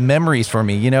positive memories for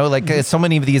me. Like so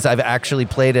many of these I've actually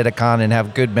played at a con and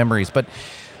have good memories. But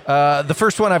the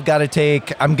first one I've got to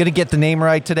take, I'm going to get the name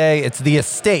right today. It's The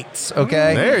Estates.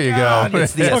 Okay, There you God, go.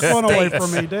 It's the took one away Estates.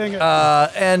 from me. Dang it.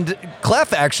 And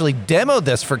Clef actually demoed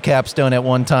this for Capstone at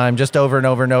one time, just over and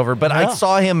over and over. But I Yeah.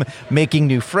 saw him making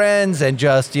new friends and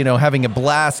just, having a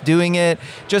blast doing it.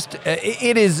 Just,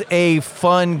 it is a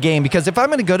fun game because if I'm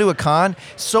going to go to a con,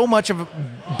 so much of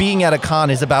being at a con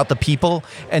is about the people.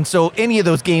 And so any of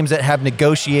those games that have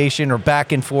negotiation or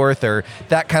back and forth or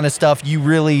that kind of stuff, you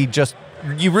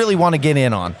really want to get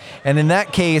in on. And in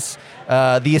that case,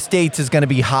 The Estates is going to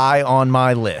be high on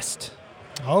my list.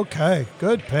 Okay,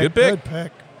 good pick. Good pick. Good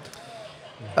pick.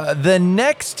 The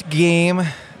next game,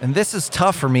 and this is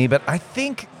tough for me, but I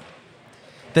think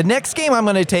the next game I'm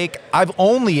going to take, I've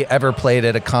only ever played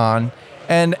at a con.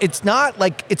 And it's not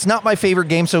my favorite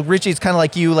game. So Richie's kind of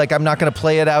like you, like I'm not going to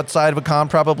play it outside of a con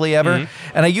probably ever.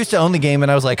 And I used to own the game and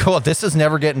I was like, oh, this is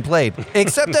never getting played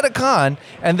except at a con.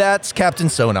 And that's Captain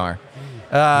Sonar.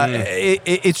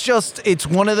 It's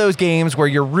one of those games where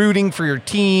you're rooting for your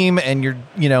team and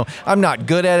I'm not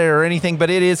good at it or anything, but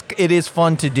it is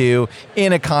fun to do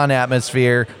in a con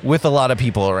atmosphere with a lot of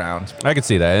people around. I can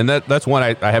see that, and that's one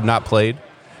I have not played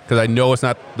because I know it's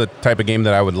not the type of game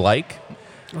that I would like.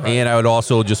 Right. And I would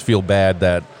also just feel bad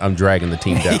that I'm dragging the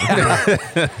team down.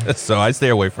 So I stay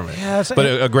away from it. Yes, but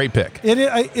a great pick. It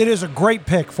is a great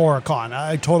pick for a con.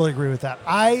 I totally agree with that.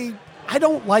 I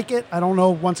don't like it. I don't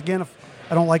know, once again, if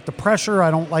I don't like the pressure. I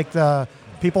don't like the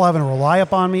people having to rely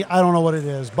upon me. I don't know what it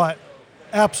is, but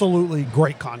absolutely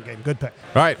great con game. Good pick.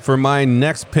 All right, for my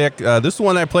next pick, this is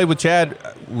one I played with Chad.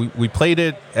 We played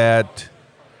it at,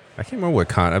 I can't remember what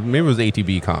con. Maybe it was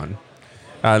ATB Con.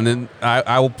 And then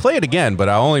I will play it again, but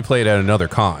I only played at another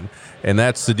con, and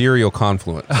that's Sidereal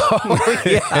Confluence. Oh,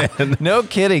 yeah. No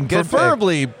kidding. Good pick.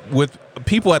 Preferably with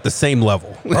people at the same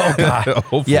level. Oh, God.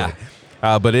 Hopefully. Yeah.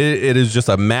 But it is just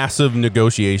a massive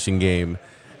negotiation game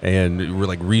and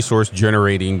like resource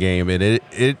generating game. And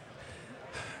it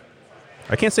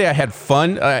I can't say I had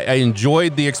fun. I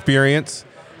enjoyed the experience,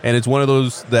 and it's one of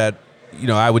those that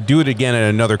I would do it again at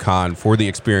another con for the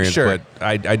experience, Sure. but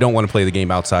I don't want to play the game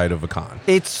outside of a con.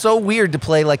 It's so weird to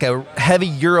play like a heavy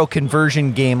Euro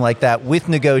conversion game like that with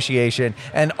negotiation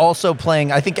and also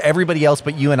playing, I think everybody else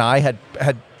but you and I had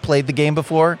played the game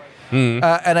before. And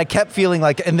I kept feeling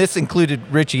like, and this included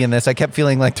Richie in this, I kept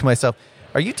feeling like to myself,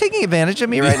 are you taking advantage of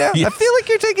me right now? Yes. I feel like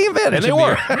you're taking advantage And they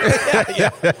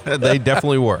of were. me. They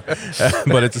definitely were.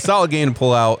 But it's a solid game to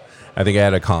pull out. I think I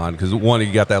had a con because one,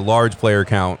 you got that large player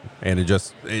count, and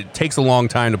it takes a long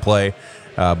time to play,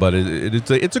 but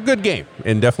it's a good game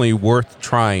and definitely worth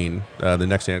trying the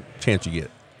next chance you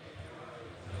get.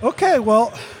 Okay,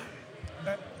 well,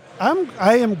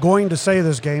 I am going to say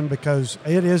this game because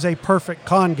it is a perfect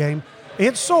con game.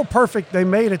 It's so perfect they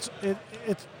made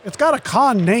it's got a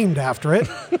con named after it,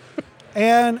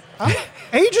 and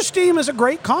Age of Steam is a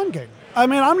great con game. I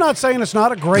mean, I'm not saying it's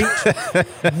not a great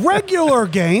regular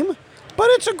game, but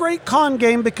it's a great con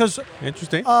game because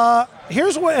Interesting.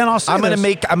 here's what, and I'll say I'm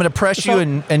this. gonna press you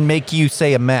and make you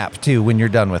say a map too when you're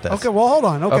done with this. Okay, well, hold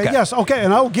on. Okay, Okay. yes, okay,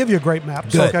 and I will give you a great map.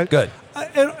 Good, Okay, good.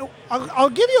 And I'll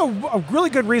give you a really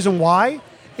good reason why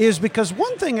is because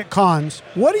one thing at cons,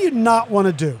 what do you not want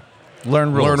to do?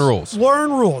 Learn rules.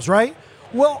 Learn rules, right?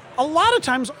 Well, a lot of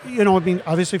times,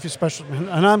 obviously if you're special,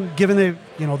 and I'm giving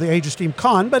the Age of Steam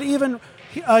con, but even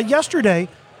yesterday,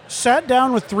 sat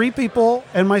down with 3 people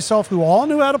and myself who all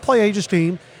knew how to play Age of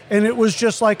Steam, and it was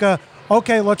just like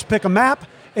okay, let's pick a map,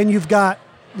 and you've got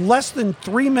less than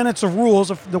 3 minutes of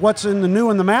rules of what's in the new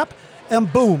in the map,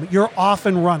 and boom, you're off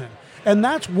and running. And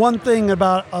that's one thing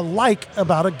about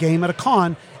a game at a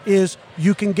con is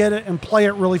you can get it and play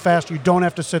it really fast. You don't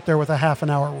have to sit there with a half an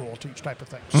hour rule teach type of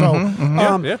thing. So,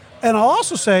 Yeah. and I'll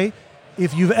also say,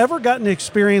 if you've ever gotten to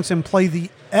experience and play the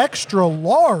extra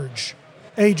large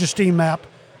Age of Steam map,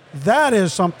 that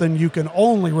is something you can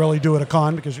only really do at a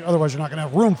con because otherwise you're not going to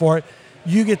have room for it.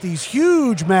 You get these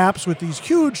huge maps with these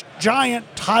huge giant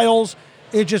tiles.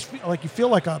 It just like you feel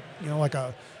like a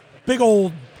big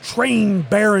old train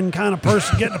baron kind of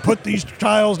person getting to put these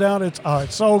tiles down. It's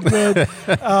so good.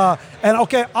 And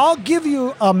okay, I'll give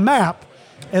you a map,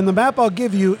 and the map I'll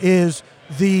give you is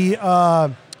the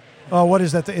what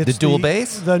is that? It's The dual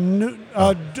base? The new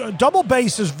double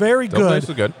base is very Double good. base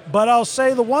is good. But I'll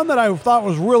say the one that I thought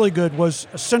was really good was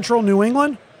Central New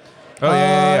England. Oh,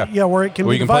 yeah. Yeah, where it can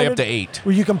Where be you can play divided, up to 8.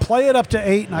 Where you can play it up to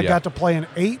 8, and I Yeah. got to play an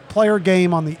 8-player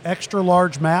game on the extra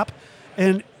large map,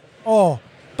 and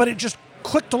but it just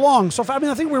clicked along. So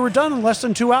I think we were done in less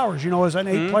than 2 hours. As an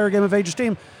 8-player game of Age of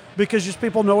Steam, because just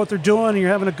people know what they're doing, and you're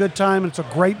having a good time, and it's a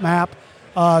great map.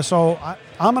 So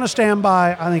I'm going to stand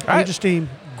by. I think Age of Steam,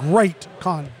 great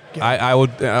con game. I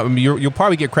would. You'll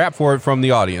probably get crap for it from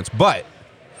the audience, but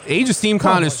Age of Steam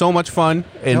Con is so much fun,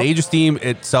 and Age of Steam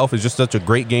itself is just such a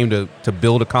great game to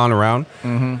build a con around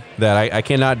that I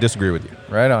cannot disagree with you.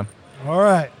 Right on. All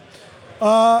right.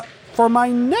 For my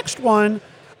next one,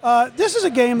 this is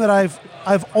a game that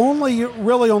I've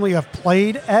only have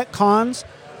played at cons.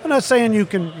 I'm not saying you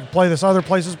can play this other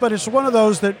places, but it's one of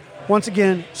those that, once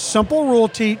again, simple rule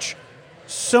teach,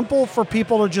 simple for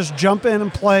people to just jump in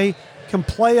and play, can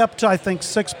play up to, I think,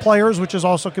 6 players, which is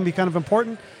also can be kind of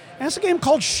important. And it's a game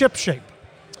called Ship Shape.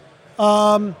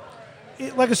 Like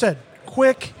I said,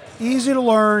 quick, easy to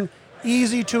learn,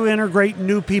 easy to integrate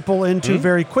new people into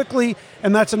very quickly.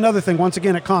 And that's another thing, once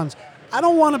again, at cons. I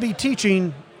don't want to be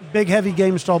teaching big, heavy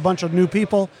games to a bunch of new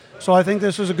people, so I think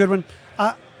this is a good one.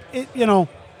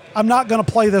 I'm not going to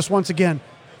play this once again.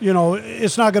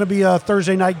 It's not going to be a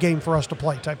Thursday night game for us to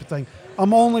play type of thing.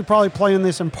 I'm only probably playing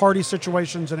this in party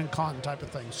situations and in con type of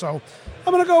thing. So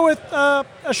I'm going to go with a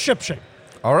Ship Shape.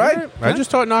 All right. I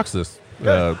just taught Knox this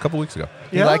a couple weeks ago.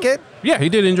 You like it? Yeah, he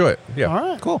did enjoy it. Yeah. All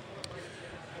right. Cool.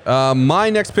 My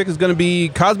next pick is going to be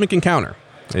Cosmic Encounter.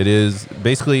 It is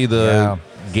basically the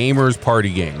gamer's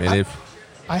party game. And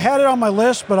I had it on my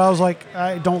list, but I was like,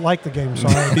 I don't like the game, so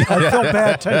I feel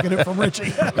bad taking it from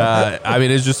Richie.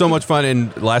 it's just so much fun.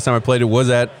 And last time I played it was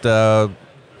at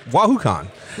WahooCon.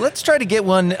 Let's try to get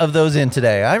one of those in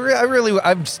today.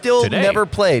 I've still Today? never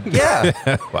played. Yeah.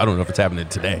 I don't know if it's happening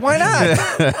today. Why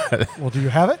not? Well, do you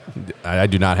have it? I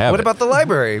do not have What it. about the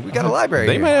library? We got a library.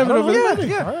 They here. might have it I over don't know. there.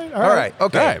 Yeah. All All right.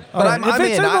 Okay. All right. But I'm if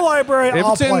it's in. in the library, If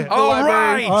I'll it's in play the it.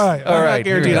 library, All right. All I'm right, not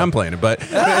guaranteed here we I'm go. playing it, but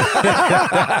It's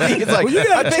like, Well, you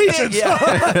got to teach it.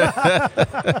 Yeah.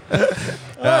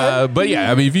 but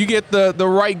yeah, if you get the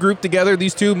right group together,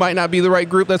 these two might not be the right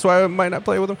group. That's why I might not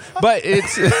play with them. But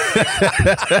it's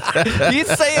He's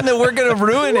saying that we're going to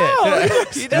ruin it.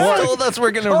 He just told us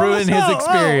we're going to ruin his out.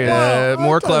 experience.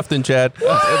 more cleft than Chad.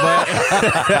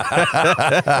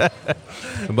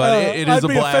 But it is I'd a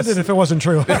be blast. offended if it wasn't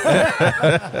true.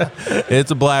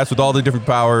 It's a blast with all the different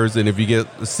powers, and if you get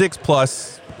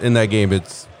 6+ in that game,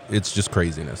 it's just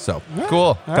craziness. So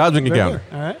Cool. Cosmic Very Encounter.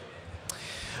 good. All right.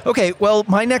 Okay, well,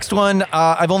 my next one,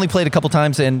 I've only played a couple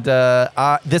times, and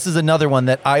this is another one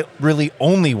that I really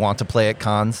only want to play at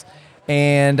cons.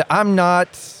 And I'm not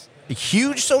a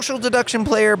huge social deduction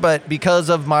player, but because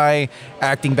of my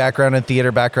acting background and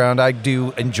theater background, I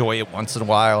do enjoy it once in a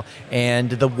while. And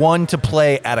the one to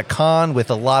play at a con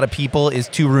with a lot of people is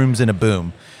Two Rooms and a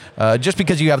Boom. Just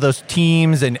because you have those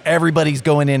teams and everybody's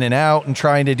going in and out and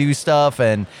trying to do stuff,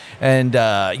 and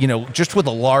just with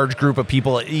a large group of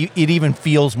people, it even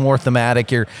feels more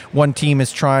thematic. One team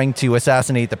is trying to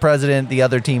assassinate the president, the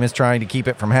other team is trying to keep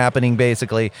it from happening,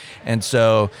 basically. And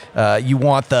so you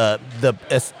want the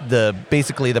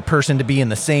basically the person to be in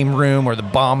the same room, or the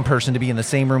bomb person to be in the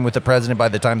same room with the president by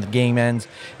the time the game ends.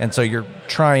 And so you're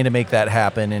trying to make that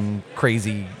happen in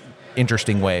crazy,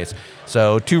 interesting ways.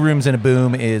 So Two Rooms and a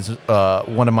Boom is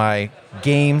one of my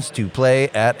games to play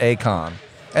at a con.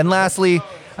 And lastly,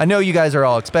 I know you guys are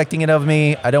all expecting it of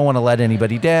me. I don't want to let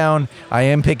anybody down. I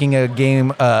am picking a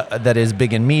game that is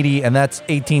big and meaty, and that's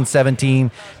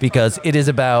 1817, because it is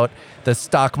about the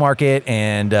stock market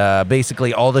and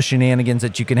basically all the shenanigans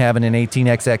that you can have in an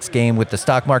 18xx game with the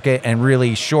stock market and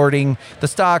really shorting the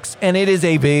stocks. And it is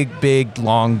a big, big,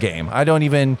 long game. I don't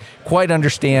even quite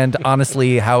understand,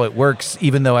 honestly, how it works,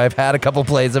 even though I've had a couple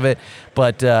plays of it.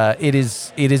 But it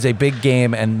is a big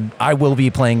game, and I will be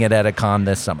playing it at a con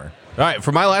this summer. right,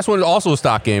 for my last one, also a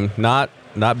stock game, not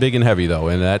big and heavy though,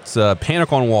 and that's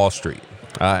Panic on Wall Street.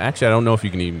 Actually, I don't know if you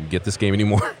can even get this game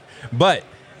anymore, but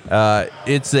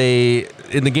it's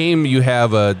in the game you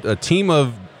have a team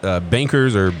of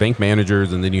bankers or bank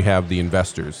managers, and then you have the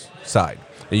investors side.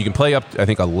 And you can play up, I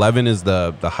think 11 is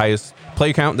the highest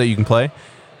play count that you can play,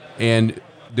 and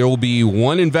there will be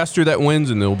one investor that wins,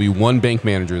 and there will be one bank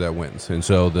manager that wins. And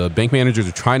so the bank managers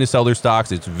are trying to sell their stocks.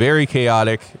 It's very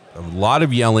chaotic, a lot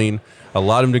of yelling, a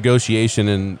lot of negotiation,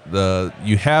 and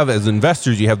you have, as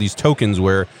investors, you have these tokens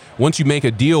where once you make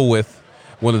a deal with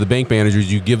one of the bank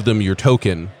managers, you give them your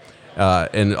token.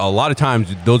 And a lot of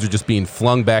times those are just being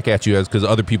flung back at you because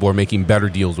other people are making better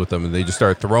deals with them, and they just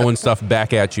start throwing stuff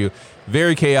back at you.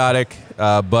 Very chaotic,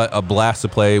 but a blast to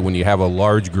play when you have a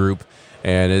large group.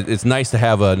 And it's nice to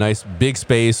have a nice big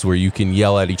space where you can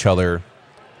yell at each other.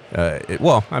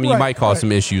 You might cause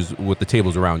some issues with the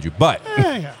tables around you, but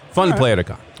fun to play at a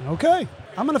con. Okay.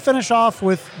 I'm going to finish off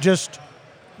with just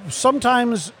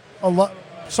sometimes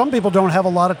some people don't have a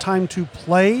lot of time to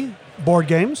play board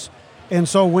games. And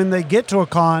so when they get to a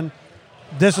con,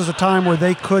 this is a time where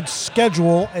they could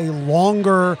schedule a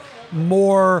longer,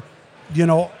 more,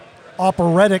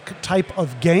 operatic type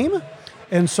of game.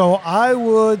 And so I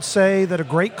would say that a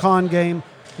great con game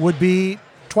would be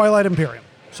Twilight Imperium.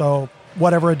 So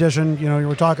whatever edition, you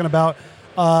were talking about.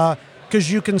 Because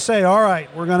you can say, all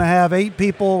right, we're going to have 8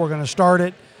 people. We're going to start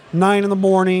at 9 in the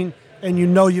morning. And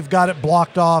you've got it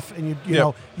blocked off. And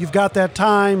you've got that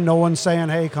time. No one's saying,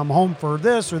 hey, come home for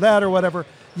this or that or whatever.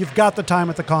 You've got the time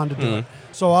at the con to do it.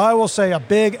 So I will say a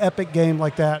big epic game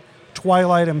like that,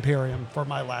 Twilight Imperium, for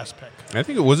my last pick. I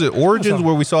think it was Origins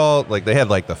where we saw they had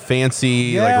the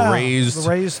fancy raised the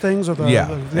raised things or the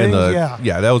things,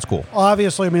 that was cool.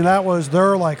 Obviously,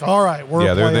 they're like, all right,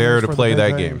 they're there to play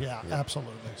that game. Yeah,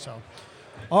 absolutely. So,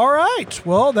 all right,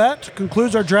 well that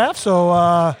concludes our draft.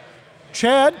 So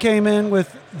Chad came in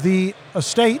with the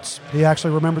Estates. He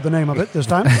actually remembered the name of it this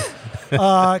time.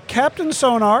 Captain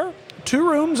Sonar, 2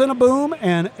 Rooms and a Boom,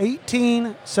 and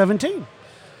 1817.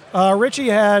 Richie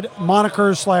had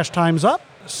Monikers / Time's Up,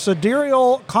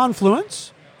 Sidereal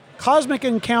Confluence, Cosmic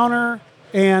Encounter,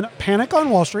 and Panic on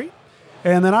Wall Street.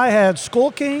 And then I had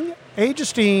Skull King, Age of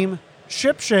Steam,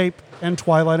 Ship Shape, and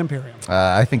Twilight Imperium.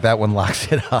 I think that one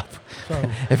locks it up. So,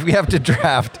 if we have to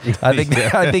draft, I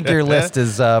think your list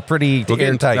is pretty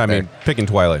airtight. Picking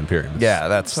Twilight Imperium. Yeah,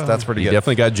 that's pretty good.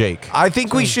 Definitely got Jake. I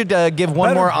think we should give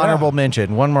one more honorable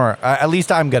mention. One more. At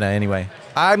least I'm gonna anyway.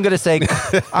 I'm gonna say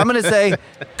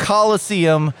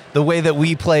Coliseum, the way that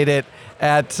we played it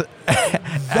at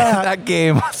that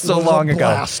game so long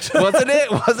ago. Wasn't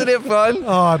it fun?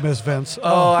 Oh, I miss Vince.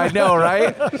 Oh, I know,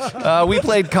 right? We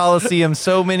played Coliseum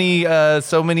so many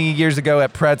years ago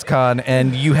at PretzCon,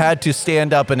 and you had to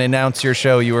stand up and announce your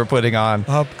show you were putting on.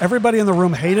 Everybody in the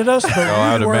room hated us,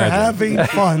 but we were having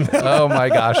fun. Oh my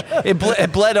gosh,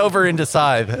 it bled over into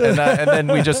Scythe, and then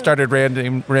we just started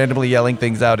randomly yelling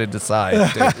things out into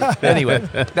Scythe. Anyway,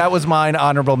 that was mine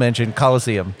honorable mention,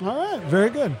 Coliseum. All right,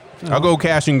 very good. I'll go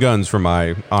Cash and Guns for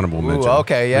my honorable mention.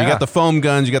 Okay, yeah. You got the foam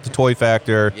guns, you got the toy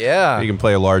factor. Yeah. You can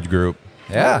play a large group.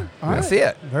 Yeah, I see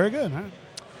it. Very good. All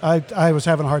right. I was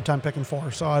having a hard time picking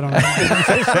 4, so I don't know.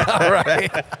 All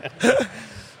right.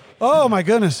 Oh, my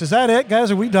goodness. Is that it,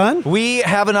 guys? Are we done? We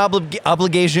have an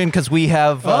obligation because we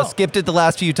have skipped it the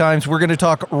last few times. We're going to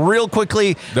talk real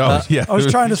quickly. I was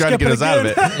trying to skip get it us out of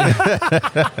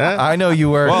it. I know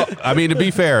you were. Well, to be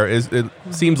fair, it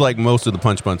seems like most of the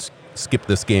Punch Bunch skip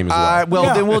this game as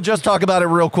well. Then we'll just talk about it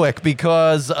real quick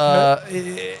because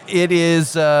it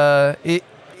is a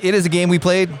game we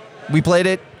played. We played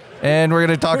it, and we're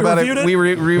going to talk about it. We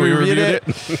reviewed it.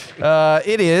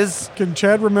 It is. Can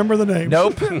Chad remember the name?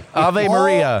 Nope. Ave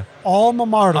Maria. Alma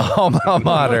Mater. Alma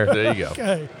Mater. There you go.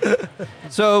 Okay.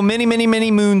 So many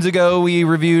moons ago, we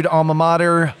reviewed Alma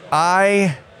Mater.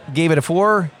 I gave it a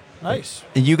 4. Nice.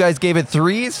 And you guys gave it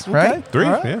 3s, right? 3,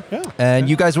 right. yeah. And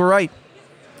you guys were right.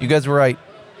 Yeah.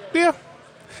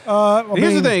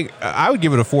 Here's the thing. I would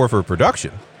give it a 4 for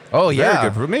production. Oh, yeah.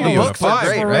 Very good. Maybe even a 5.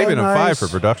 Great, right? Maybe even a 5 for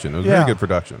production. It was very good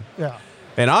production. Yeah.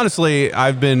 And honestly,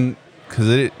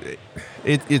 because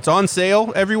it's on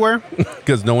sale everywhere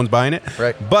because no one's buying it.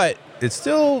 Right. But it's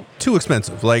still too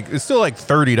expensive. It's still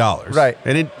 $30. Right.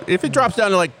 And if it drops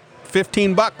down to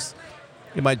 $15,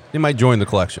 it might join the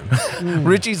collection.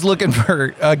 Richie's looking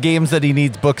for games that he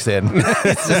needs books in.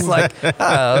 It's just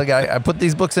I put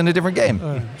these books in a different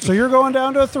game. So you're going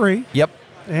down to a 3. Yep.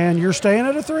 And you're staying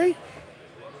at a 3?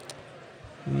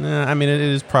 Nah, it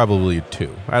is probably a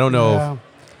 2. I don't know. Yeah.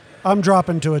 I'm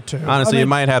dropping to a 2. Honestly, it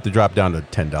might have to drop down to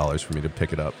 $10 for me to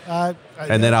pick it up,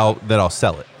 and then I'll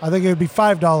sell it. I think it would be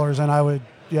 $5, and I would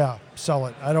sell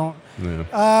it. I don't. Yeah.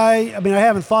 I mean, I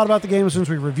haven't thought about the game since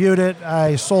we reviewed it.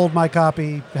 I sold my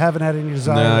copy. Haven't had any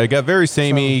desire. No, it got very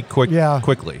samey yeah.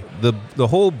 quickly. The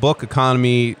whole book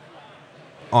economy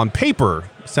on paper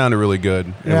sounded really good.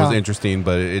 It Yeah. was interesting,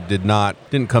 but it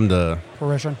didn't come to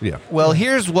Fruition. yeah. Well,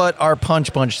 here's what our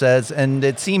Punch Bunch says, and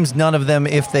it seems none of them,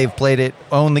 if they've played it,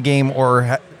 own the game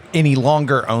or any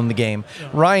longer own the game.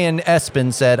 Ryan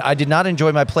Espin said, I did not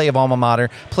enjoy my play of Alma Mater,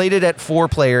 played it at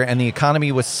 4-player, and the economy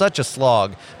was such a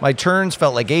slog. My turns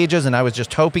felt like ages, and I was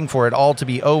just hoping for it all to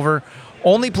be over.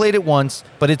 Only played it once,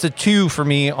 but it's a 2 for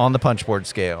me on the punchboard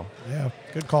scale. Yeah,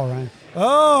 good call, Ryan.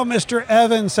 Oh, Mr.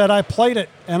 Evans said, I played it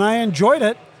and I enjoyed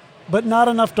it, but not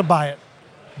enough to buy it.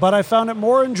 But I found it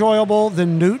more enjoyable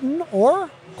than Newton or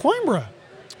Coimbra.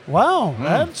 Wow,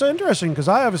 that's interesting because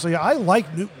I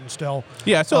like Newton still.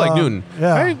 Yeah, I still like Newton.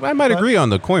 yeah, I might but agree on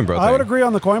the Coimbra thing. I would agree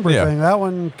on the Coimbra Yeah. thing. That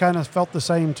one kind of felt the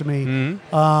same to me.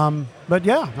 But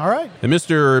yeah, all right. And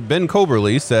Mr. Ben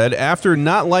Coberly said, after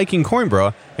not liking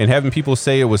Coimbra and having people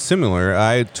say it was similar,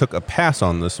 I took a pass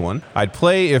on this one. I'd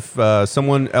play if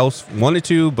someone else wanted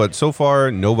to, but so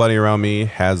far, nobody around me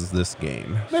has this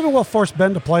game. Maybe we'll force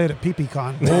Ben to play it at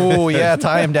PPCon. Oh, yeah,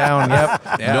 tie him down. Yep.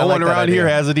 Yeah, I no like one that around idea. here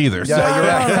has it either. so- Yeah, you're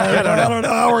right. I don't know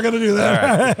how we're going to do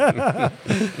that.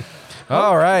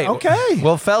 All right. Okay.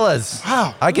 Well, fellas,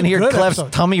 Wow, I can hear good Clef's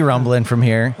episode. tummy rumbling from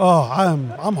here. Oh, I'm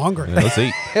hungry. Let's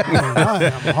eat.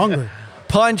 I am hungry.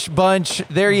 Punch Bunch,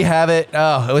 there you have it.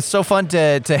 Oh, it was so fun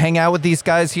to hang out with these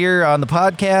guys here on the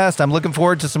podcast. I'm looking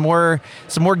forward to some more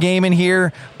gaming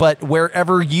here. But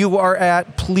wherever you are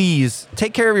at, please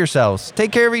take care of yourselves.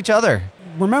 Take care of each other.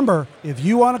 Remember, if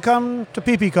you want to come to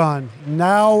PPCon,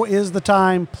 now is the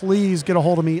time. Please get a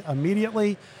hold of me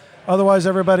immediately. Otherwise,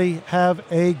 everybody, have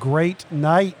a great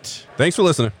night. Thanks for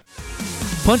listening.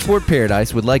 Punchboard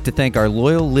Paradise would like to thank our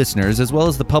loyal listeners as well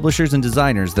as the publishers and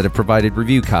designers that have provided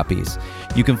review copies.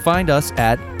 You can find us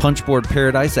at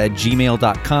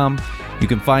punchboardparadise@gmail.com. You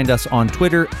can find us on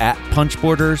Twitter at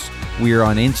Punchboarders. We are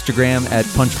on Instagram at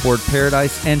Punchboard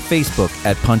Paradise and Facebook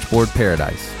at Punchboard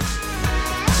Paradise.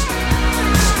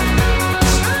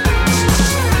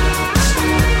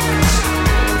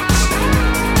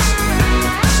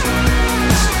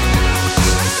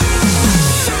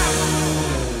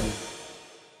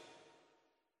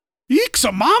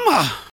 Eeksa mama!